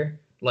there.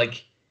 Like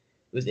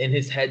it was in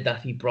his head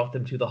that he brought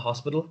them to the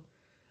hospital,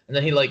 and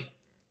then he like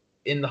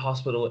in the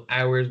hospital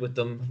hours with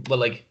them, but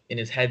like in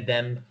his head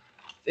then.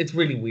 It's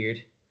really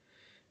weird.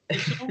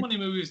 There's so many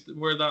movies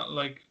where that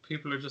like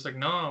people are just like,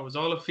 no, it was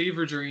all a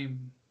fever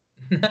dream.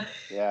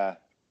 Yeah.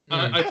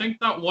 I think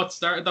that what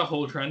started that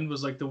whole trend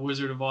was like the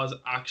Wizard of Oz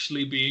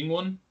actually being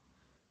one.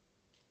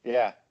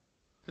 Yeah.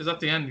 Because at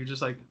the end you're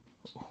just like,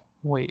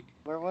 wait,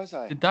 Where was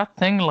I? did that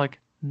thing like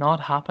not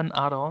happen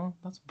at all?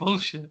 That's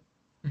bullshit.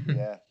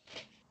 Yeah.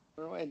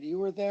 And you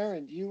were there,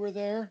 and you were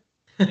there,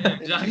 Yeah,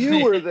 and exactly.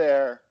 you were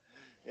there.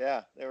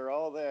 Yeah, they were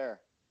all there.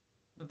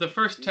 The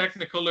first Jeez.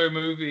 Technicolor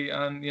movie,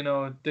 and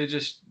they're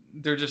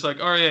just like,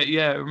 oh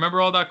yeah,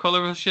 remember all that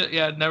colorful shit?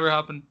 Yeah, it never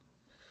happened.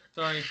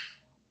 Sorry.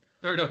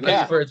 Sorry, no, I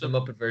Yeah. prefer the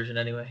Muppet version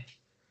anyway.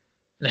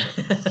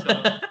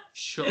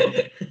 Shut up.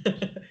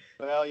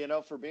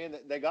 Well, for being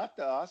they got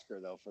the Oscar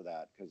though for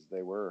that because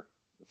they were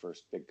the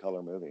first big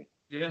color movie.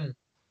 Yeah.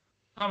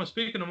 Thomas,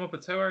 speaking of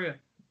Muppets, how are you?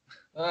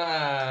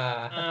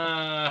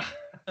 Ah.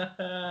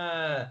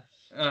 I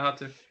had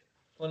to.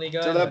 Funny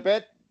guy. So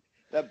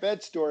that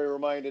bed story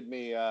reminded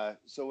me.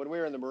 So when we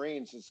were in the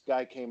Marines, this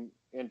guy came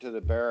into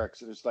the barracks.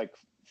 There's like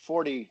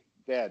 40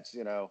 beds,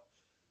 Yeah.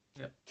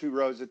 2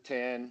 rows of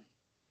 10,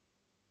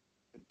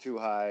 2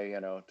 high,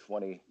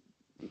 20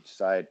 each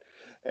side.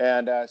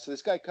 And so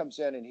this guy comes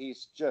in and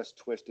he's just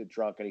twisted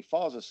drunk and he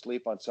falls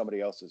asleep on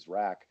somebody else's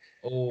rack.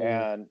 Oh.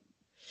 And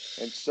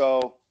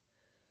so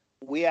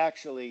we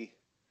actually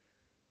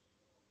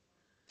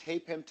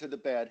tape him to the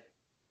bed.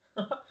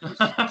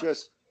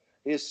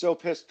 He is so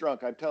pissed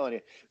drunk, I'm telling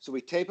you. So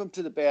we tape him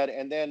to the bed,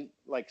 and then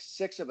like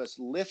 6 of us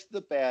lift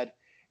the bed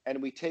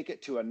and we take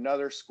it to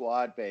another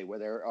squad bay where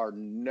there are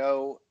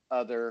no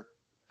other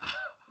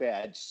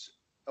beds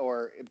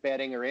or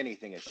bedding or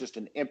anything. It's just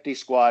an empty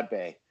squad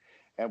bay.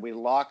 And we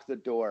lock the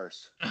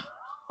doors.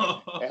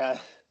 And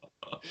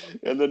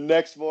the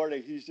next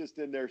morning, he's just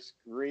in there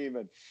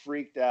screaming,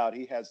 freaked out.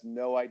 He has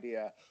no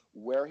idea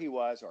where he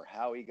was or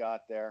how he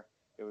got there.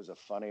 It was the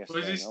funniest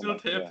Was thing. he still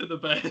taped to the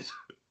bed?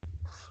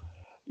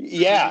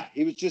 Yeah,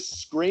 he was just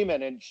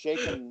screaming and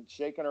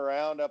shaking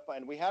around up,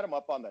 and we had him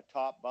up on the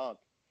top bunk,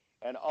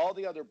 and all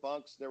the other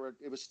bunks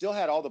still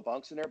had all the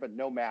bunks in there, but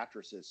no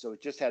mattresses, so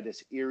it just had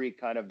this eerie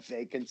kind of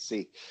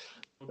vacancy.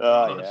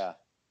 Oh yeah,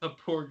 The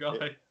poor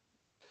guy.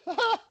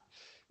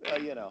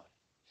 well,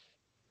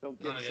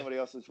 don't get in somebody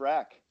else's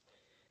rack.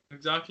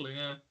 Exactly.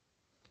 Yeah.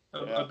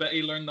 Yeah. I bet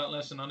he learned that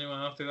lesson anyway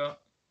after that.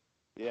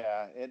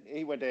 Yeah, and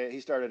he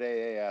started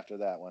AA after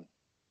that one.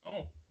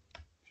 Oh.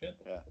 Shit.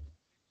 Yeah.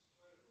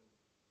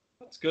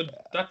 That's good.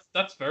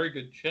 That's very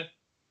good shit.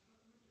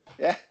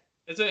 Yeah.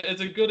 It's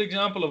a good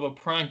example of a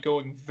prank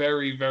going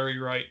very, very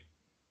right.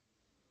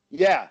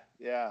 Yeah.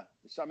 Yeah.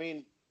 So, I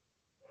mean,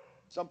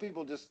 some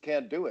people just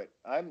can't do it.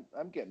 I'm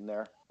getting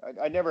there.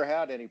 I never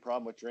had any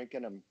problem with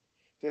drinking. I'm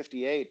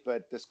 58,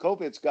 but this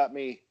COVID's got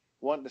me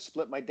wanting to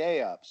split my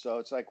day up. So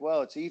it's like,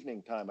 well, it's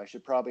evening time. I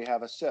should probably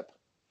have a sip.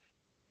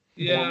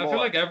 Yeah, I feel more.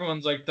 like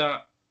everyone's like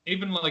that.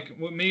 Even like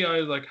with me, I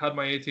like had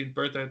my 18th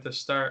birthday at the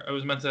start. I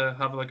was meant to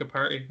have like a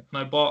party, and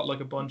I bought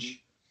like a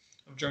bunch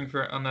of drink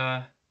for it, and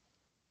I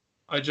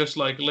just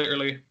like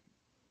literally,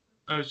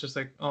 I was just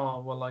like,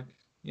 oh well, like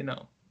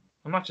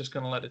I'm not just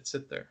gonna let it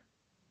sit there.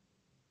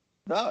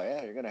 No,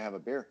 yeah, you're gonna have a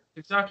beer.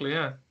 Exactly,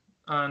 yeah.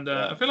 And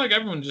Yeah. I feel like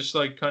everyone just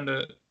like kind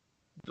of,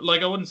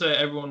 like I wouldn't say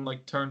everyone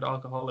like turned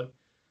alcoholic,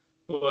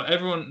 but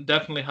everyone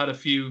definitely had a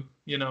few,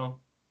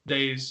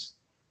 days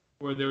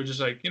where they were just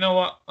like, you know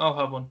what, I'll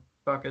have one.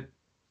 Fuck it,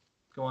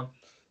 go on.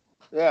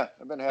 Yeah,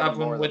 I've been having Have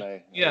one more with than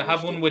I have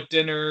used one to. with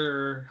dinner,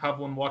 or have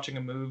one watching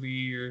a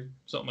movie or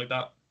something like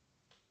that.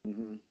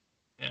 Mm-hmm.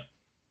 Yeah.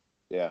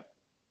 Yeah.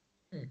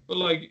 But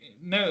like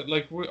now,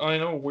 like I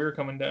know we're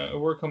coming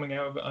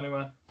out of it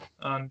anyway,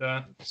 and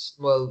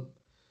Well,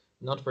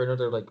 not for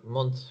another like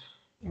month.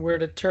 We're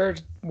the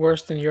third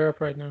worst in Europe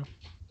right now.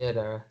 Yeah,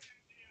 there.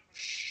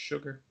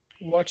 sugar.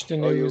 Watch the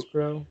Oh, news,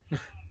 bro.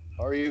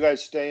 Are you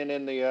guys staying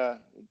in the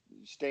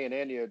staying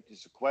in? You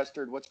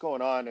sequestered? What's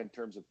going on in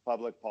terms of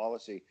public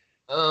policy?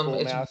 Full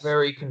It's mass?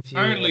 very confusing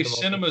Apparently, at the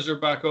moment. cinemas are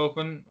back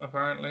open.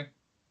 Apparently.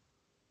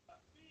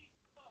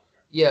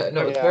 Yeah,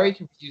 no, it's Yeah. very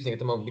confusing at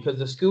the moment because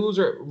the schools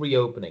are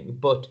reopening,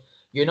 but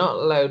you're not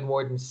allowed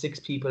more than 6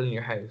 people in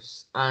your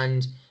house,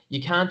 and you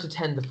can't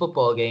attend the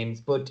football games,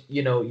 but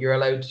you're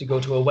allowed to go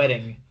to a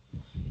wedding.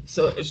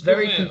 So it's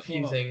very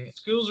confusing.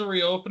 Schools are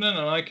reopening,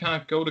 and I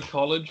can't go to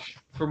college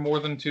for more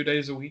than 2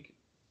 days a week.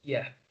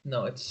 Yeah,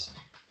 no,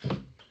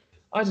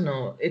 I don't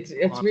know. It's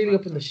really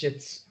up in the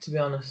shits, to be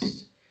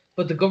honest.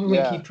 But the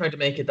government keep trying to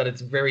make it that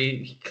it's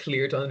very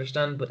clear to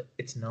understand, but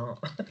it's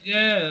not.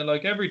 Yeah,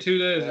 like every 2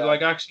 days, Yeah.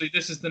 like actually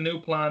this is the new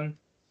plan,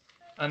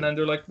 and then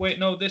they're like, wait,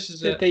 no, this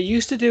is it. They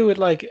used to do it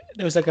like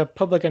there was like a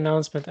public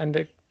announcement, and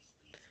the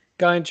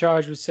guy in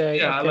charge would say,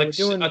 Yeah, "Okay, like we're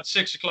doing at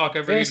 6 o'clock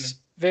every evening.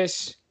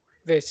 this.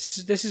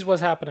 This is what's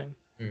happening."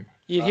 Mm.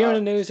 You'd hear in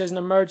the news, "There's an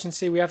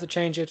emergency. We have to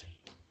change it."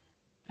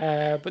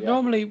 But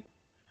normally,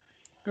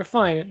 we're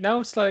fine. Now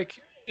it's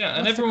like, Yeah,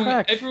 and what's the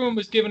crack? everyone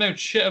was giving out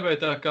shit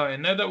about that guy,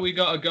 and now that we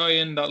got a guy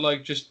in that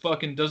like just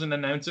fucking doesn't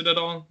announce it at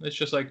all, it's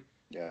just like,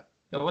 Yeah.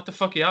 yo, what the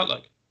fuck you out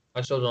like?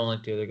 I still don't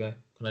like the other guy.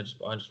 I just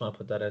want to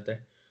put that out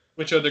there.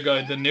 Which other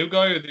guy? The new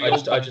guy or the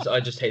old guy? I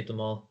just hate them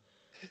all.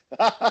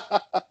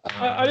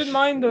 I didn't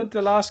mind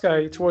the last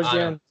guy towards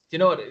the end. Do you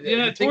know what?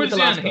 Yeah, the thing with towards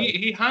the end, guy,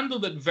 he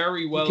handled it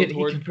very well. he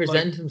can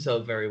present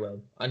himself very well,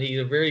 and he's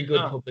a very good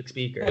public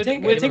speaker. I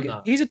think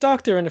that. he's a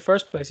doctor in the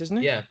first place, isn't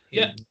he? Yeah,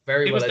 Yeah.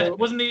 very He well. was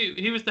wasn't he?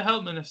 He was the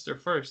health minister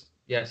first.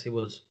 Yes, he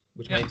was,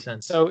 which makes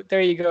sense. So there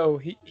you go.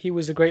 He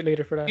was a great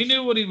leader for that. He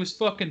knew what he was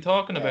fucking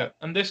talking about,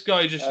 and this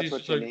guy just That's he's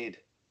what just you like, need.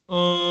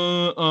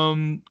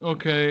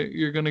 okay,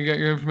 you're gonna get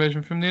your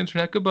information from the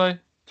internet. Goodbye.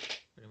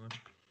 Pretty much.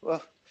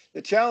 Well,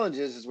 the challenge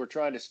is we're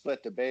trying to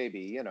split the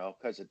baby,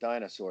 because of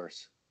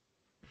dinosaurs,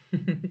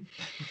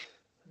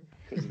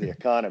 because of the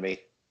economy.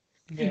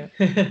 Yeah.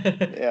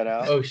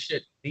 Oh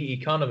shit, the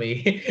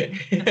economy.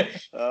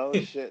 Oh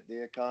shit,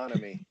 the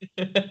economy.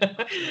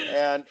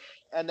 And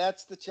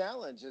that's the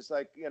challenge. It's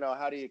like,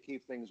 how do you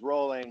keep things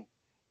rolling?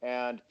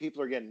 And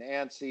people are getting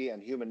antsy,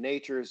 and human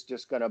nature is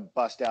just going to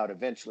bust out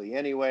eventually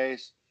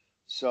anyways.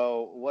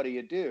 So what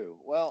do?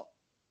 Well,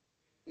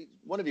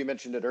 one of you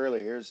mentioned it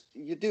earlier, is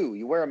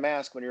you wear a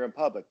mask when you're in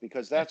public,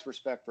 because that's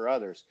respect for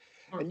others.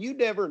 And you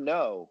never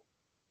know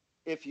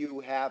if you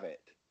have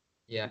it.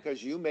 Yeah.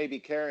 Because you may be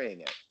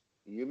carrying it.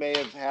 You may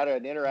have had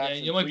an interaction.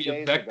 Yeah, you might be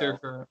a vector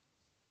for it.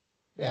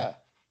 Yeah.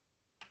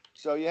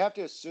 So you have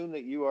to assume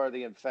that you are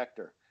the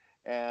infector,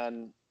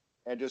 and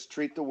just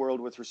treat the world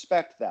with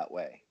respect that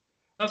way.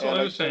 That's what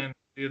I was saying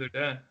the other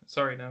day.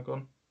 Sorry, now go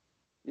on.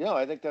 Yeah,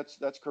 I think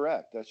that's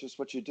correct. That's just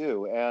what you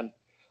do. And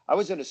I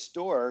was in a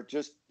store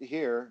just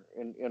here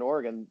in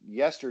Oregon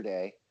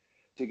yesterday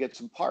to get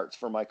some parts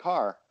for my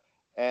car,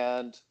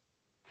 and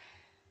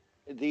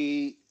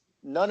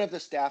none of the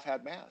staff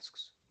had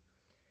masks.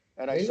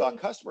 And I saw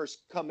customers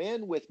come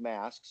in with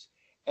masks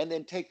and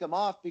then take them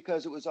off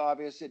because it was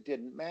obvious it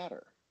didn't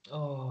matter.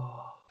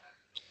 Oh.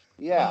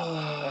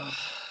 Yeah.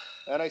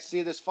 And I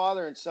see this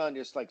father and son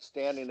just like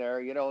standing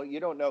there. You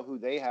don't know who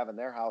they have in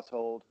their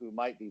household who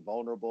might be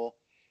vulnerable.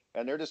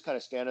 And they're just kind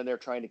of standing there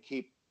trying to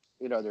keep,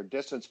 their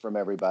distance from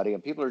everybody.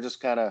 And people are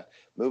just kind of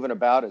moving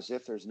about as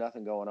if there's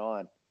nothing going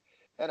on.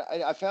 And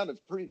I found it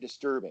pretty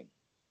disturbing.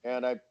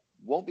 And I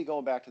won't be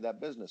going back to that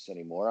business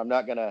anymore. I'm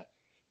not going to,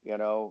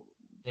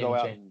 go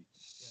out and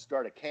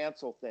start a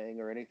cancel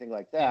thing or anything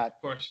like that. Yeah,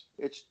 of course.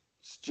 It's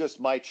just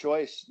my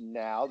choice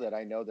now that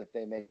I know that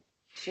they make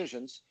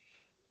decisions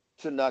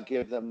to not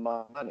give them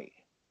money.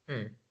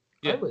 Yeah.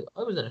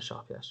 I was in a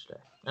shop yesterday,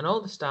 and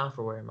all the staff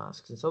were wearing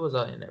masks, and so was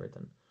I and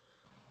everything.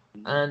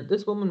 And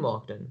this woman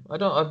walked in.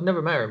 I've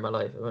never met her in my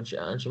life, and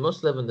she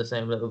must live in the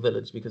same little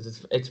village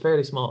because it's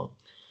fairly small.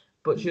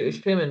 But she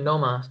came in no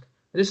mask.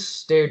 It just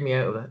stared me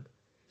out of it.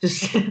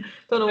 Just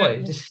don't know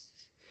why.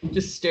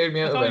 Just stared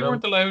me I out of thought it. you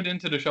weren't allowed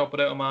into the shop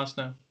without a mask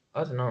now.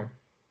 I don't know.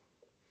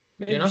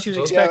 Maybe not she was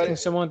supposed to. expecting Yeah,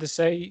 someone to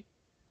say,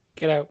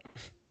 "Get out."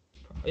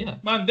 Yeah.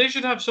 Man, they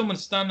should have someone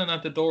standing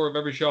at the door of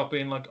every shop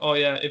being like, "Oh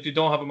yeah, if you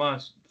don't have a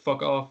mask,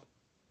 fuck off."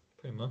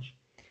 Pretty much.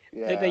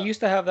 Yeah. They used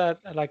to have that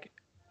at, like,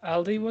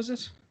 Aldi, was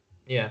it?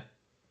 Yeah.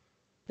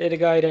 They had a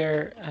guy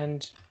there,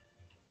 and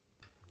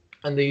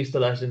And they used to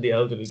let in the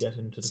elderly get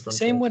into the front.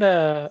 same desk.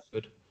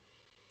 with Good.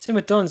 same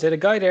with Dunn's. They had a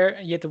guy there,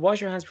 and you had to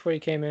wash your hands before you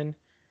came in.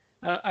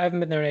 I haven't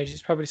been there in ages.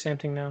 It's probably the same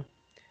thing now.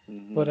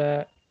 Mhm. But you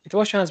had to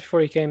wash your hands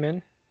before you came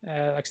in,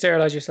 like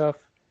sterilize yourself,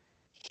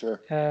 Sure.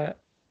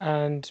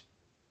 and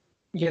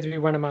you had to be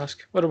wearing a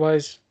mask.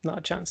 Otherwise, not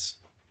a chance.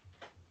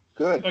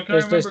 Good. Like I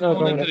There's remember no going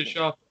going into up. the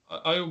shop.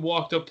 I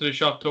walked up to the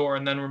shop door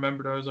and then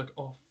remembered I was like,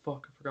 "Oh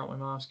fuck, I forgot my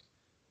mask."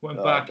 Went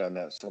Oh, I've back. done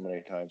that so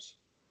many times.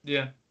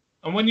 Yeah.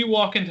 And when you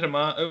walk into the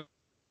mask,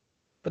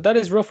 But that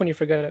is rough when you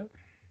forget it.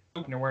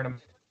 and you're wearing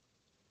them.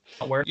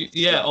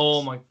 Yeah.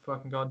 Oh my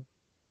fucking god.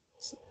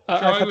 Sure,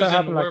 I've I had was that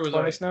happen in. like Where was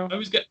twice I? now.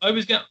 I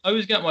was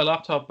getting my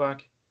laptop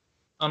back,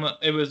 and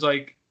it was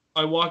like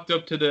I walked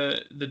up to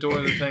the door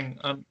of the thing,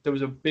 and there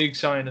was a big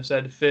sign that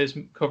said "face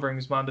covering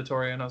is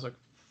mandatory," and I was like,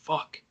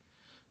 "Fuck."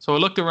 So I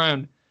looked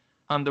around,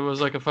 and there was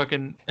like a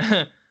fucking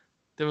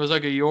there was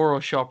like a Euro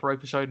shop right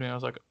beside me. I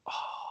was like, oh.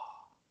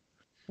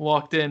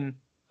 Walked in,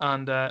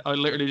 and I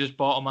literally just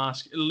bought a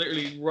mask.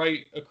 Literally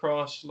right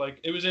across, like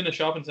it was in a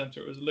shopping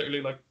center. It was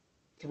literally like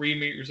 3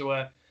 meters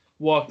away.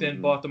 Walked in,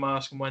 Mhm. bought the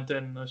mask, and went in.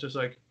 And I was just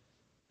like,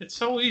 it's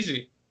so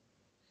easy.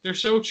 They're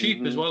so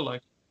cheap as Mhm. well.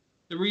 Like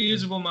the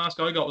reusable mask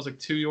I got was like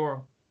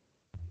 €2.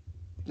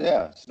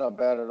 Yeah, it's not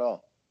bad at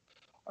all.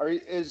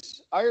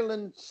 Is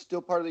Ireland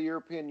still part of the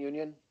European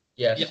Union?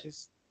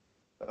 Yes.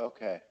 Yeah.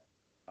 Okay.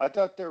 I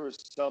thought there was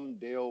some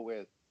deal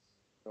with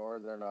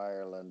Northern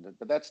Ireland,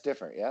 but that's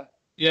different, yeah?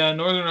 Yeah,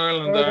 Northern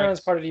Ireland Northern are Ireland's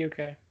part of the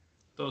UK.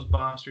 those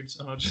bastards.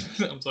 Oh,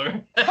 I'm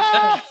sorry.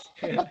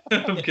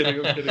 I'm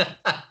kidding. I'm kidding.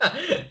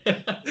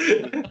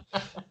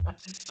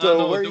 So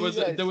no, where there you was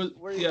guys, there was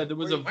where yeah there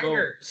was where a you-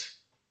 vote.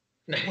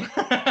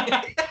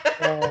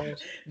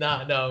 No,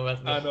 I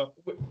know.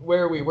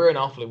 Where are we? We're in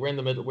Offaly. We're in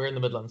the middle. We're in the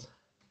Midlands.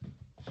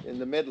 in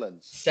the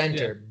Midlands.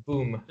 Center.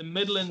 Boom. The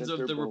Midlands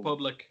Center of the boom.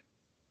 Republic.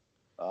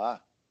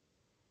 Ah.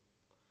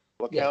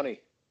 What Yeah.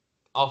 county?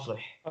 Offaly.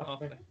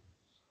 Offaly.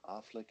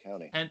 Offaly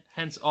County.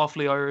 Hence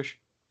awfully Irish.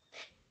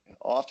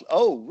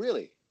 Oh,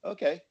 really?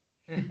 Okay.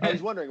 I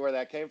was wondering where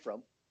that came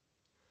from.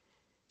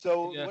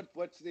 So Yeah.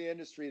 what's the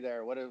industry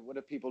there? What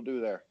do people do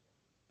there?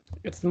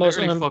 It's the most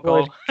Literally fuck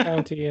unemployed all.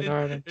 county in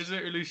Ireland. It's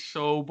literally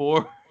so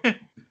boring.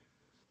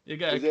 You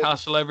get Is a it?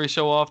 castle every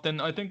so often.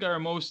 I think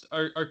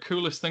our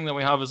coolest thing that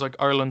we have is like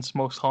Ireland's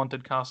most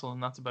haunted castle,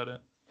 and that's about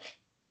it.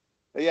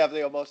 You have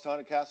the most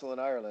haunted castle in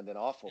Ireland in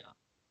Awful.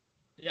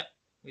 Yeah,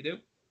 we do.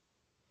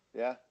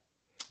 Yeah.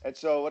 And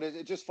so what is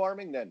it? Just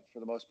farming then, for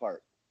the most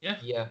part. Yeah,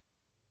 Yeah.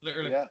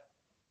 literally.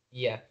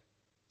 Yeah.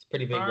 It's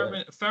pretty big.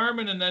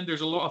 Farming, and then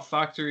there's a lot of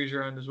factories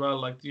around as well.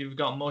 Like you've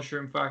got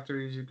mushroom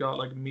factories, you've got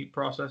like meat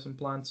processing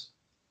plants,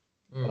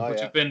 Oh, which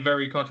yeah. have been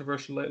very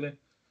controversial lately.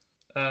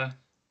 Over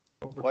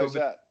Why is COVID.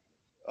 that?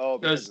 Oh,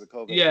 because of the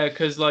COVID. Yeah,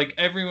 because like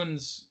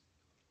everyone's.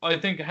 I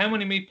think how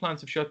many meat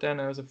plants have shut down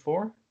now? Is it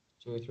 4?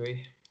 2 or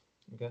 3,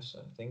 I guess.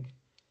 I think.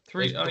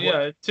 3? There's the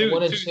Yeah, The 2.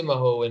 one in 2.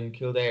 Timahoe in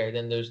Kildare.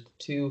 Then there's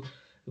 2.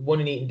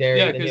 One in Eaton Derry.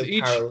 Yeah, then you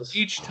because have Carroll's.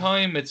 each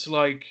time it's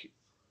like,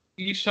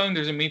 each time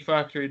there's a meat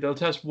factory, they'll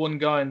test one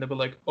guy and they'll be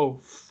like, oh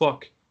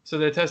fuck. So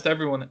they test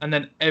everyone, and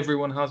then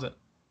everyone has it.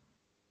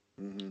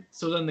 Mm-hmm.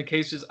 So then the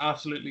cases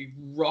absolutely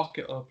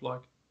rocket up,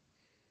 like,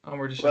 and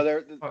we're just Well,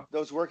 like, they're,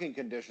 those working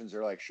conditions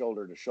are like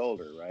shoulder to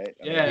shoulder, right?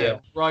 I mean, yeah,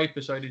 right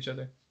beside each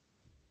other.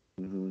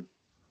 Mm-hmm.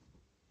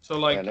 So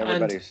like, And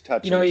everybody's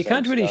touching. You know, the you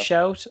can't same really stuff.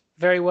 shout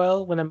very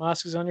well when a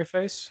mask is on your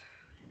face.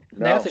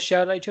 They No. have to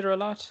shout at each other a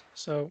lot,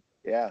 so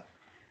Yeah.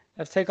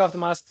 they have to take off the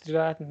mask to do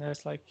that, and then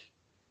it's like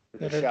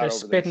They they're shout over the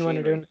spitting when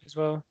they're machinery. doing it as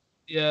well.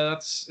 yeah,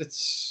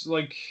 it's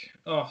like,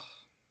 oh,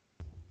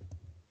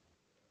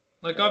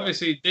 like Yeah.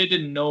 obviously they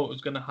didn't know it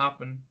was gonna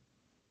happen.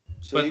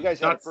 So But you guys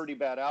had a that's- pretty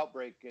bad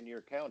outbreak in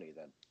your county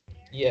then.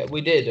 Yeah,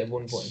 we did at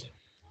one point.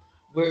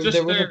 Just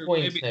There was there, a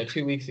point maybe- now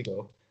 2 weeks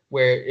ago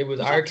where it was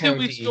Was our that 2 county.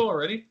 weeks ago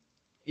already?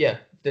 Yeah,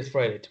 this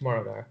Friday,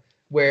 tomorrow there.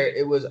 Where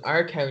it was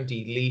our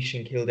county, Laois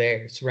and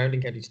Kildare,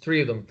 surrounding counties,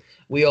 3 of them.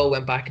 We all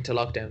went back into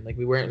lockdown. Like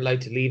we weren't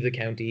allowed to leave the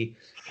county.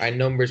 Our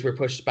numbers were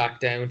pushed back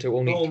down to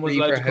only No one was 3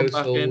 allowed per to come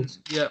back in. household.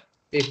 Yeah.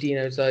 15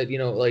 outside. You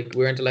know, like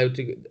we weren't allowed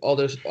to. All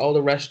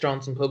the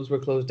restaurants and pubs were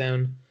closed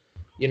down.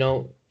 You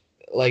know,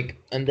 like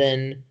and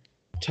then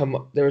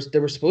there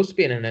were supposed to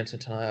be an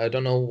announcement tonight. I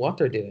don't know what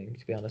they're doing,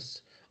 to be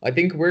honest. I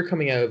think we're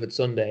coming out of it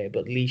Sunday,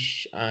 but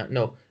Laois,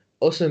 no,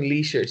 us and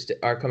Laois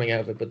are coming out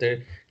of it, but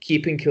they're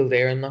keeping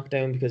Kildare in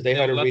lockdown because they Yeah,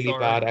 had a well, that's really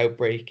alright. bad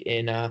outbreak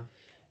in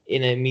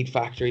in a meat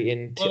factory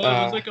in. Well,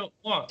 it was like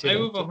what? Out of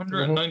Tiverton.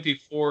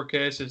 194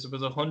 cases, it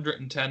was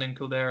 110 in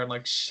Kildare and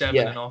like 7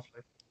 Yeah. in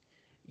Offaly.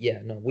 Yeah,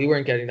 no, we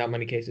weren't getting that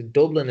many cases.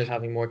 Dublin is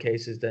having more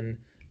cases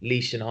than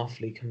Laois and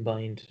Offaly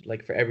combined,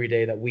 like for every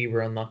day that we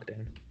were on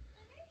lockdown.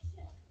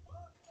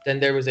 Then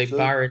there was a So-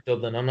 bar in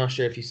Dublin. I'm not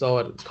sure if you saw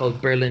it. It's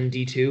called Berlin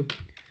D2,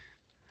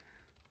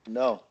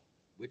 No.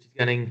 which is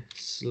getting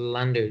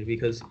slandered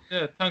because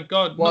Yeah, thank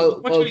God.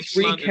 Well- what well, do you mean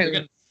three slandered? They're count-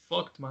 getting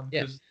fucked, man.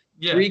 Yeah. 'Cause-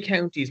 yeah. 3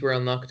 counties were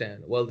on lockdown.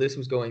 Well, this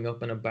was going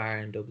up in a bar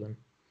in Dublin.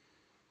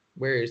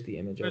 Where is the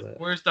image of it?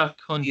 Where's that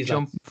cunt These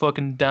jump lads.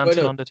 fucking Oh,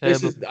 dancing no, on the table?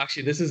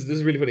 this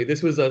is really funny.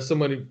 This was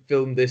someone who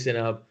filmed this in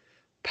a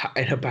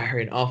bar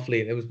in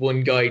Offaly, and it was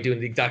one guy doing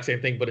the exact same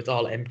thing, but it's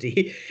all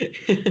empty.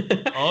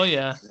 Oh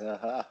yeah.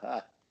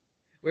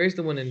 Where's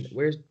the one in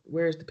where's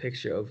the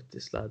picture of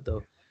this lad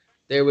though?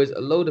 There was a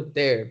load of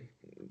there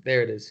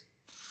it is.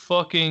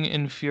 Fucking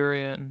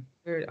infuriating.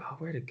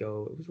 Where'd it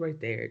go? It was right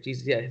there.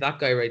 Jesus, yeah, that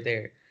guy right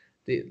there.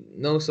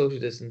 No social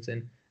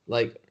distancing.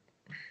 Like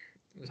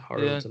it was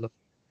horrible Yeah. to look.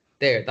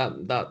 There, that's a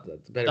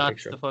better That's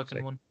picture. the of it. It's fucking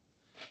like- one.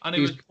 And he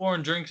he was- was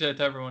pouring drinks out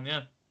to everyone,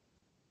 yeah.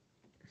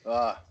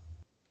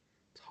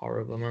 It's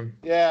horrible, man.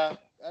 Yeah,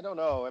 I don't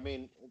know. I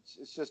mean,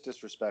 it's just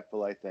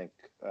disrespectful, I think.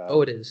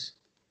 Oh, it is.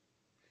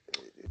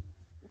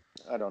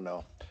 I don't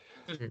know.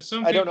 'Cause Mm.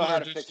 some I don't people know how are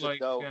to just fix it, like,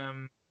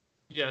 though.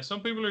 yeah,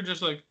 some people are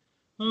just like,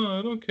 oh,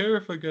 I don't care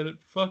if I get it,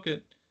 fuck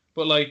it.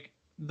 But like,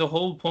 the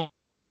whole point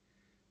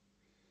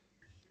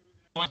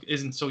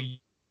isn't so.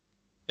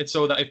 It's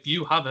so that if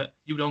you have it,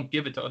 you don't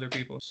give it to other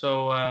people.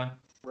 So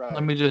Right.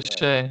 let me just right.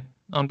 say,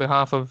 on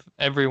behalf of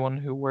everyone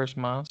who wears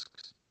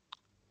masks,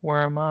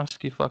 wear a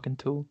mask, you fucking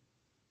tool.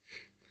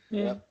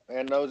 Yeah. Yep.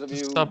 And those of you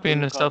Stop who being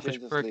do a selfish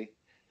prick. conscientiously,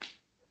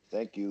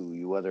 thank you,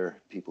 you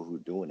other people who are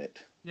doing it.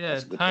 Yeah,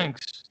 That's a good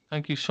thanks.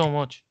 Thank you so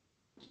much.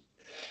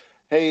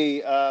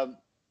 Hey,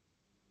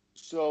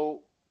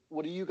 so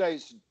what do you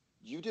guys?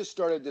 You just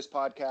started this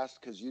podcast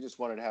because you just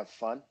wanted to have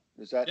fun.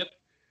 Is that? Yep.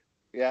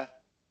 Yeah.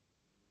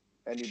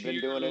 And you've been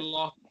Sheer doing it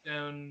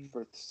lockdown.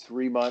 for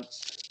 3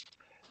 months.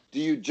 Do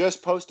you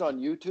just post on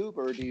YouTube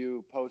or do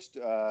you post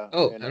in an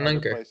other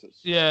Anchor. places?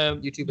 Yeah,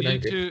 YouTube and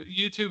Anchor.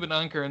 YouTube and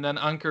Anchor, and then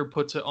Anchor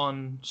puts it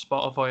on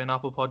Spotify and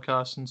Apple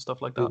Podcasts and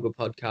stuff like that. Google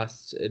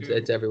Podcasts.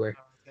 It's everywhere.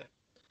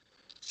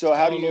 So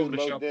how do All you over the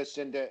load shop. this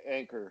into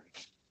Anchor?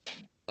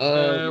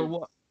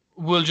 I'll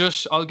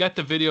get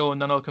the video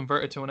and then I'll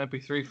convert it to an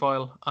MP3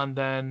 file, and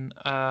then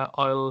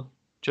I'll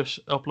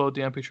just upload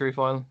the MP3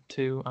 file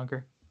to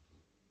Anchor.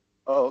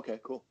 Oh, okay,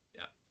 cool.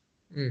 Yeah.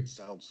 Mm.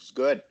 Sounds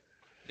good.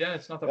 Yeah,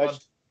 it's not that bad.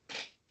 That's-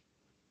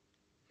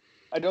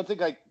 I don't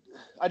think I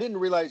didn't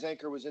realize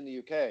Anchor was in the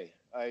UK.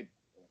 I've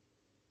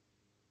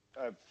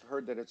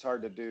heard that it's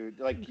hard to do.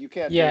 Like you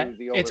can't Yeah, do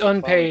the it's over-the-phone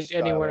unpaid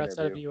style anywhere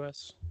outside of the interview.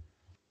 US.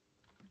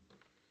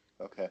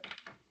 Okay.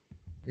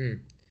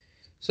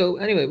 So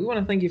anyway, we want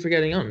to thank you for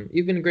getting on.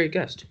 You've been a great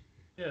guest.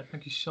 Yeah,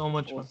 thank you so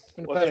much, Well, man.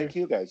 been a well pleasure. thank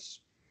you guys.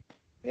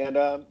 And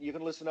you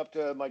can listen up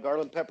to my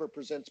Garland Pepper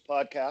Presents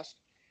podcast.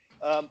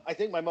 I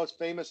think my most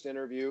famous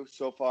interview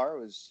so far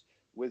was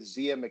with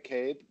Zia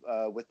McCabe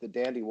with the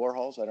Dandy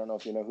Warhols. I don't know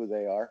if you know who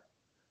they are.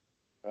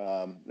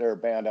 They're a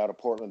band out of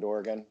Portland,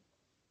 Oregon.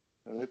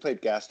 And they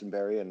played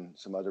Glastonbury and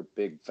some other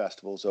big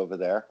festivals over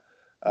there.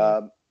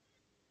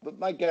 But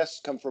my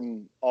guests come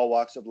from all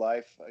walks of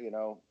life. You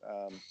know,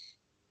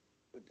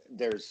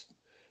 there's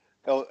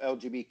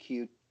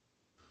LGBTQ,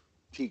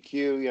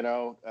 you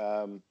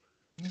know,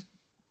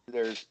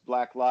 there's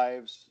Black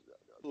Lives.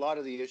 A lot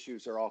of the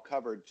issues are all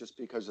covered just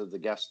because of the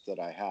guests that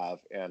I have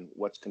and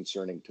what's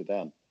concerning to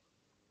them.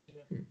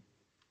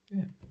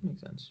 Yeah,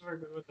 makes sense. Very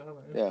good with that.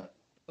 Yeah.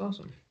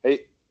 Awesome.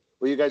 Hey,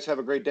 well, you guys have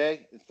a great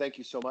day. Thank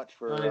you so much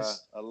for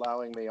Nice.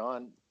 allowing me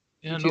on.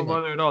 Yeah, You no too, man.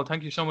 bother at all.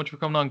 Thank you so much for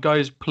coming on,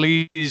 guys.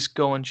 Please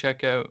go and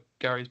check out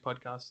Gary's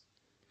podcast.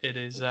 It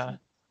is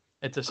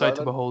it's a sight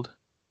to Garland? behold.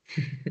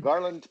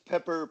 Garland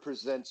Pepper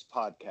Presents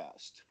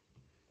podcast.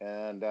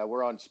 And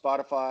we're on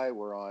Spotify,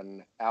 we're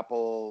on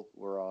Apple,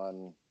 we're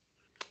on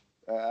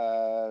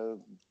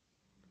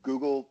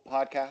Google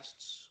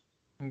Podcasts.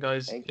 And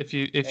guys, Anch- if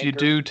you Anchor.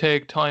 do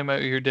take time out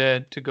of your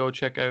day to go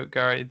check out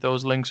Gary,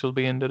 those links will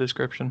be in the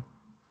description.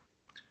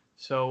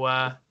 So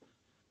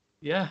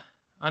yeah.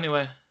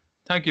 Anyway,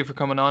 thank you for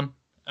coming on.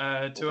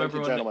 thank To you,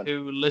 everyone gentlemen.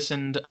 who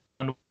listened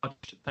and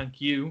watched,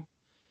 thank you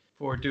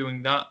for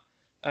doing that.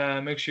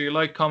 Make sure you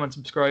like, comment,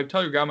 subscribe,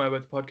 tell your grandma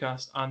about the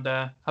podcast, and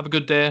have a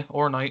good day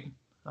or night.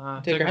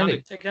 Take care,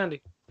 Andy. Take it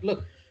handy.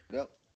 Look. Yep.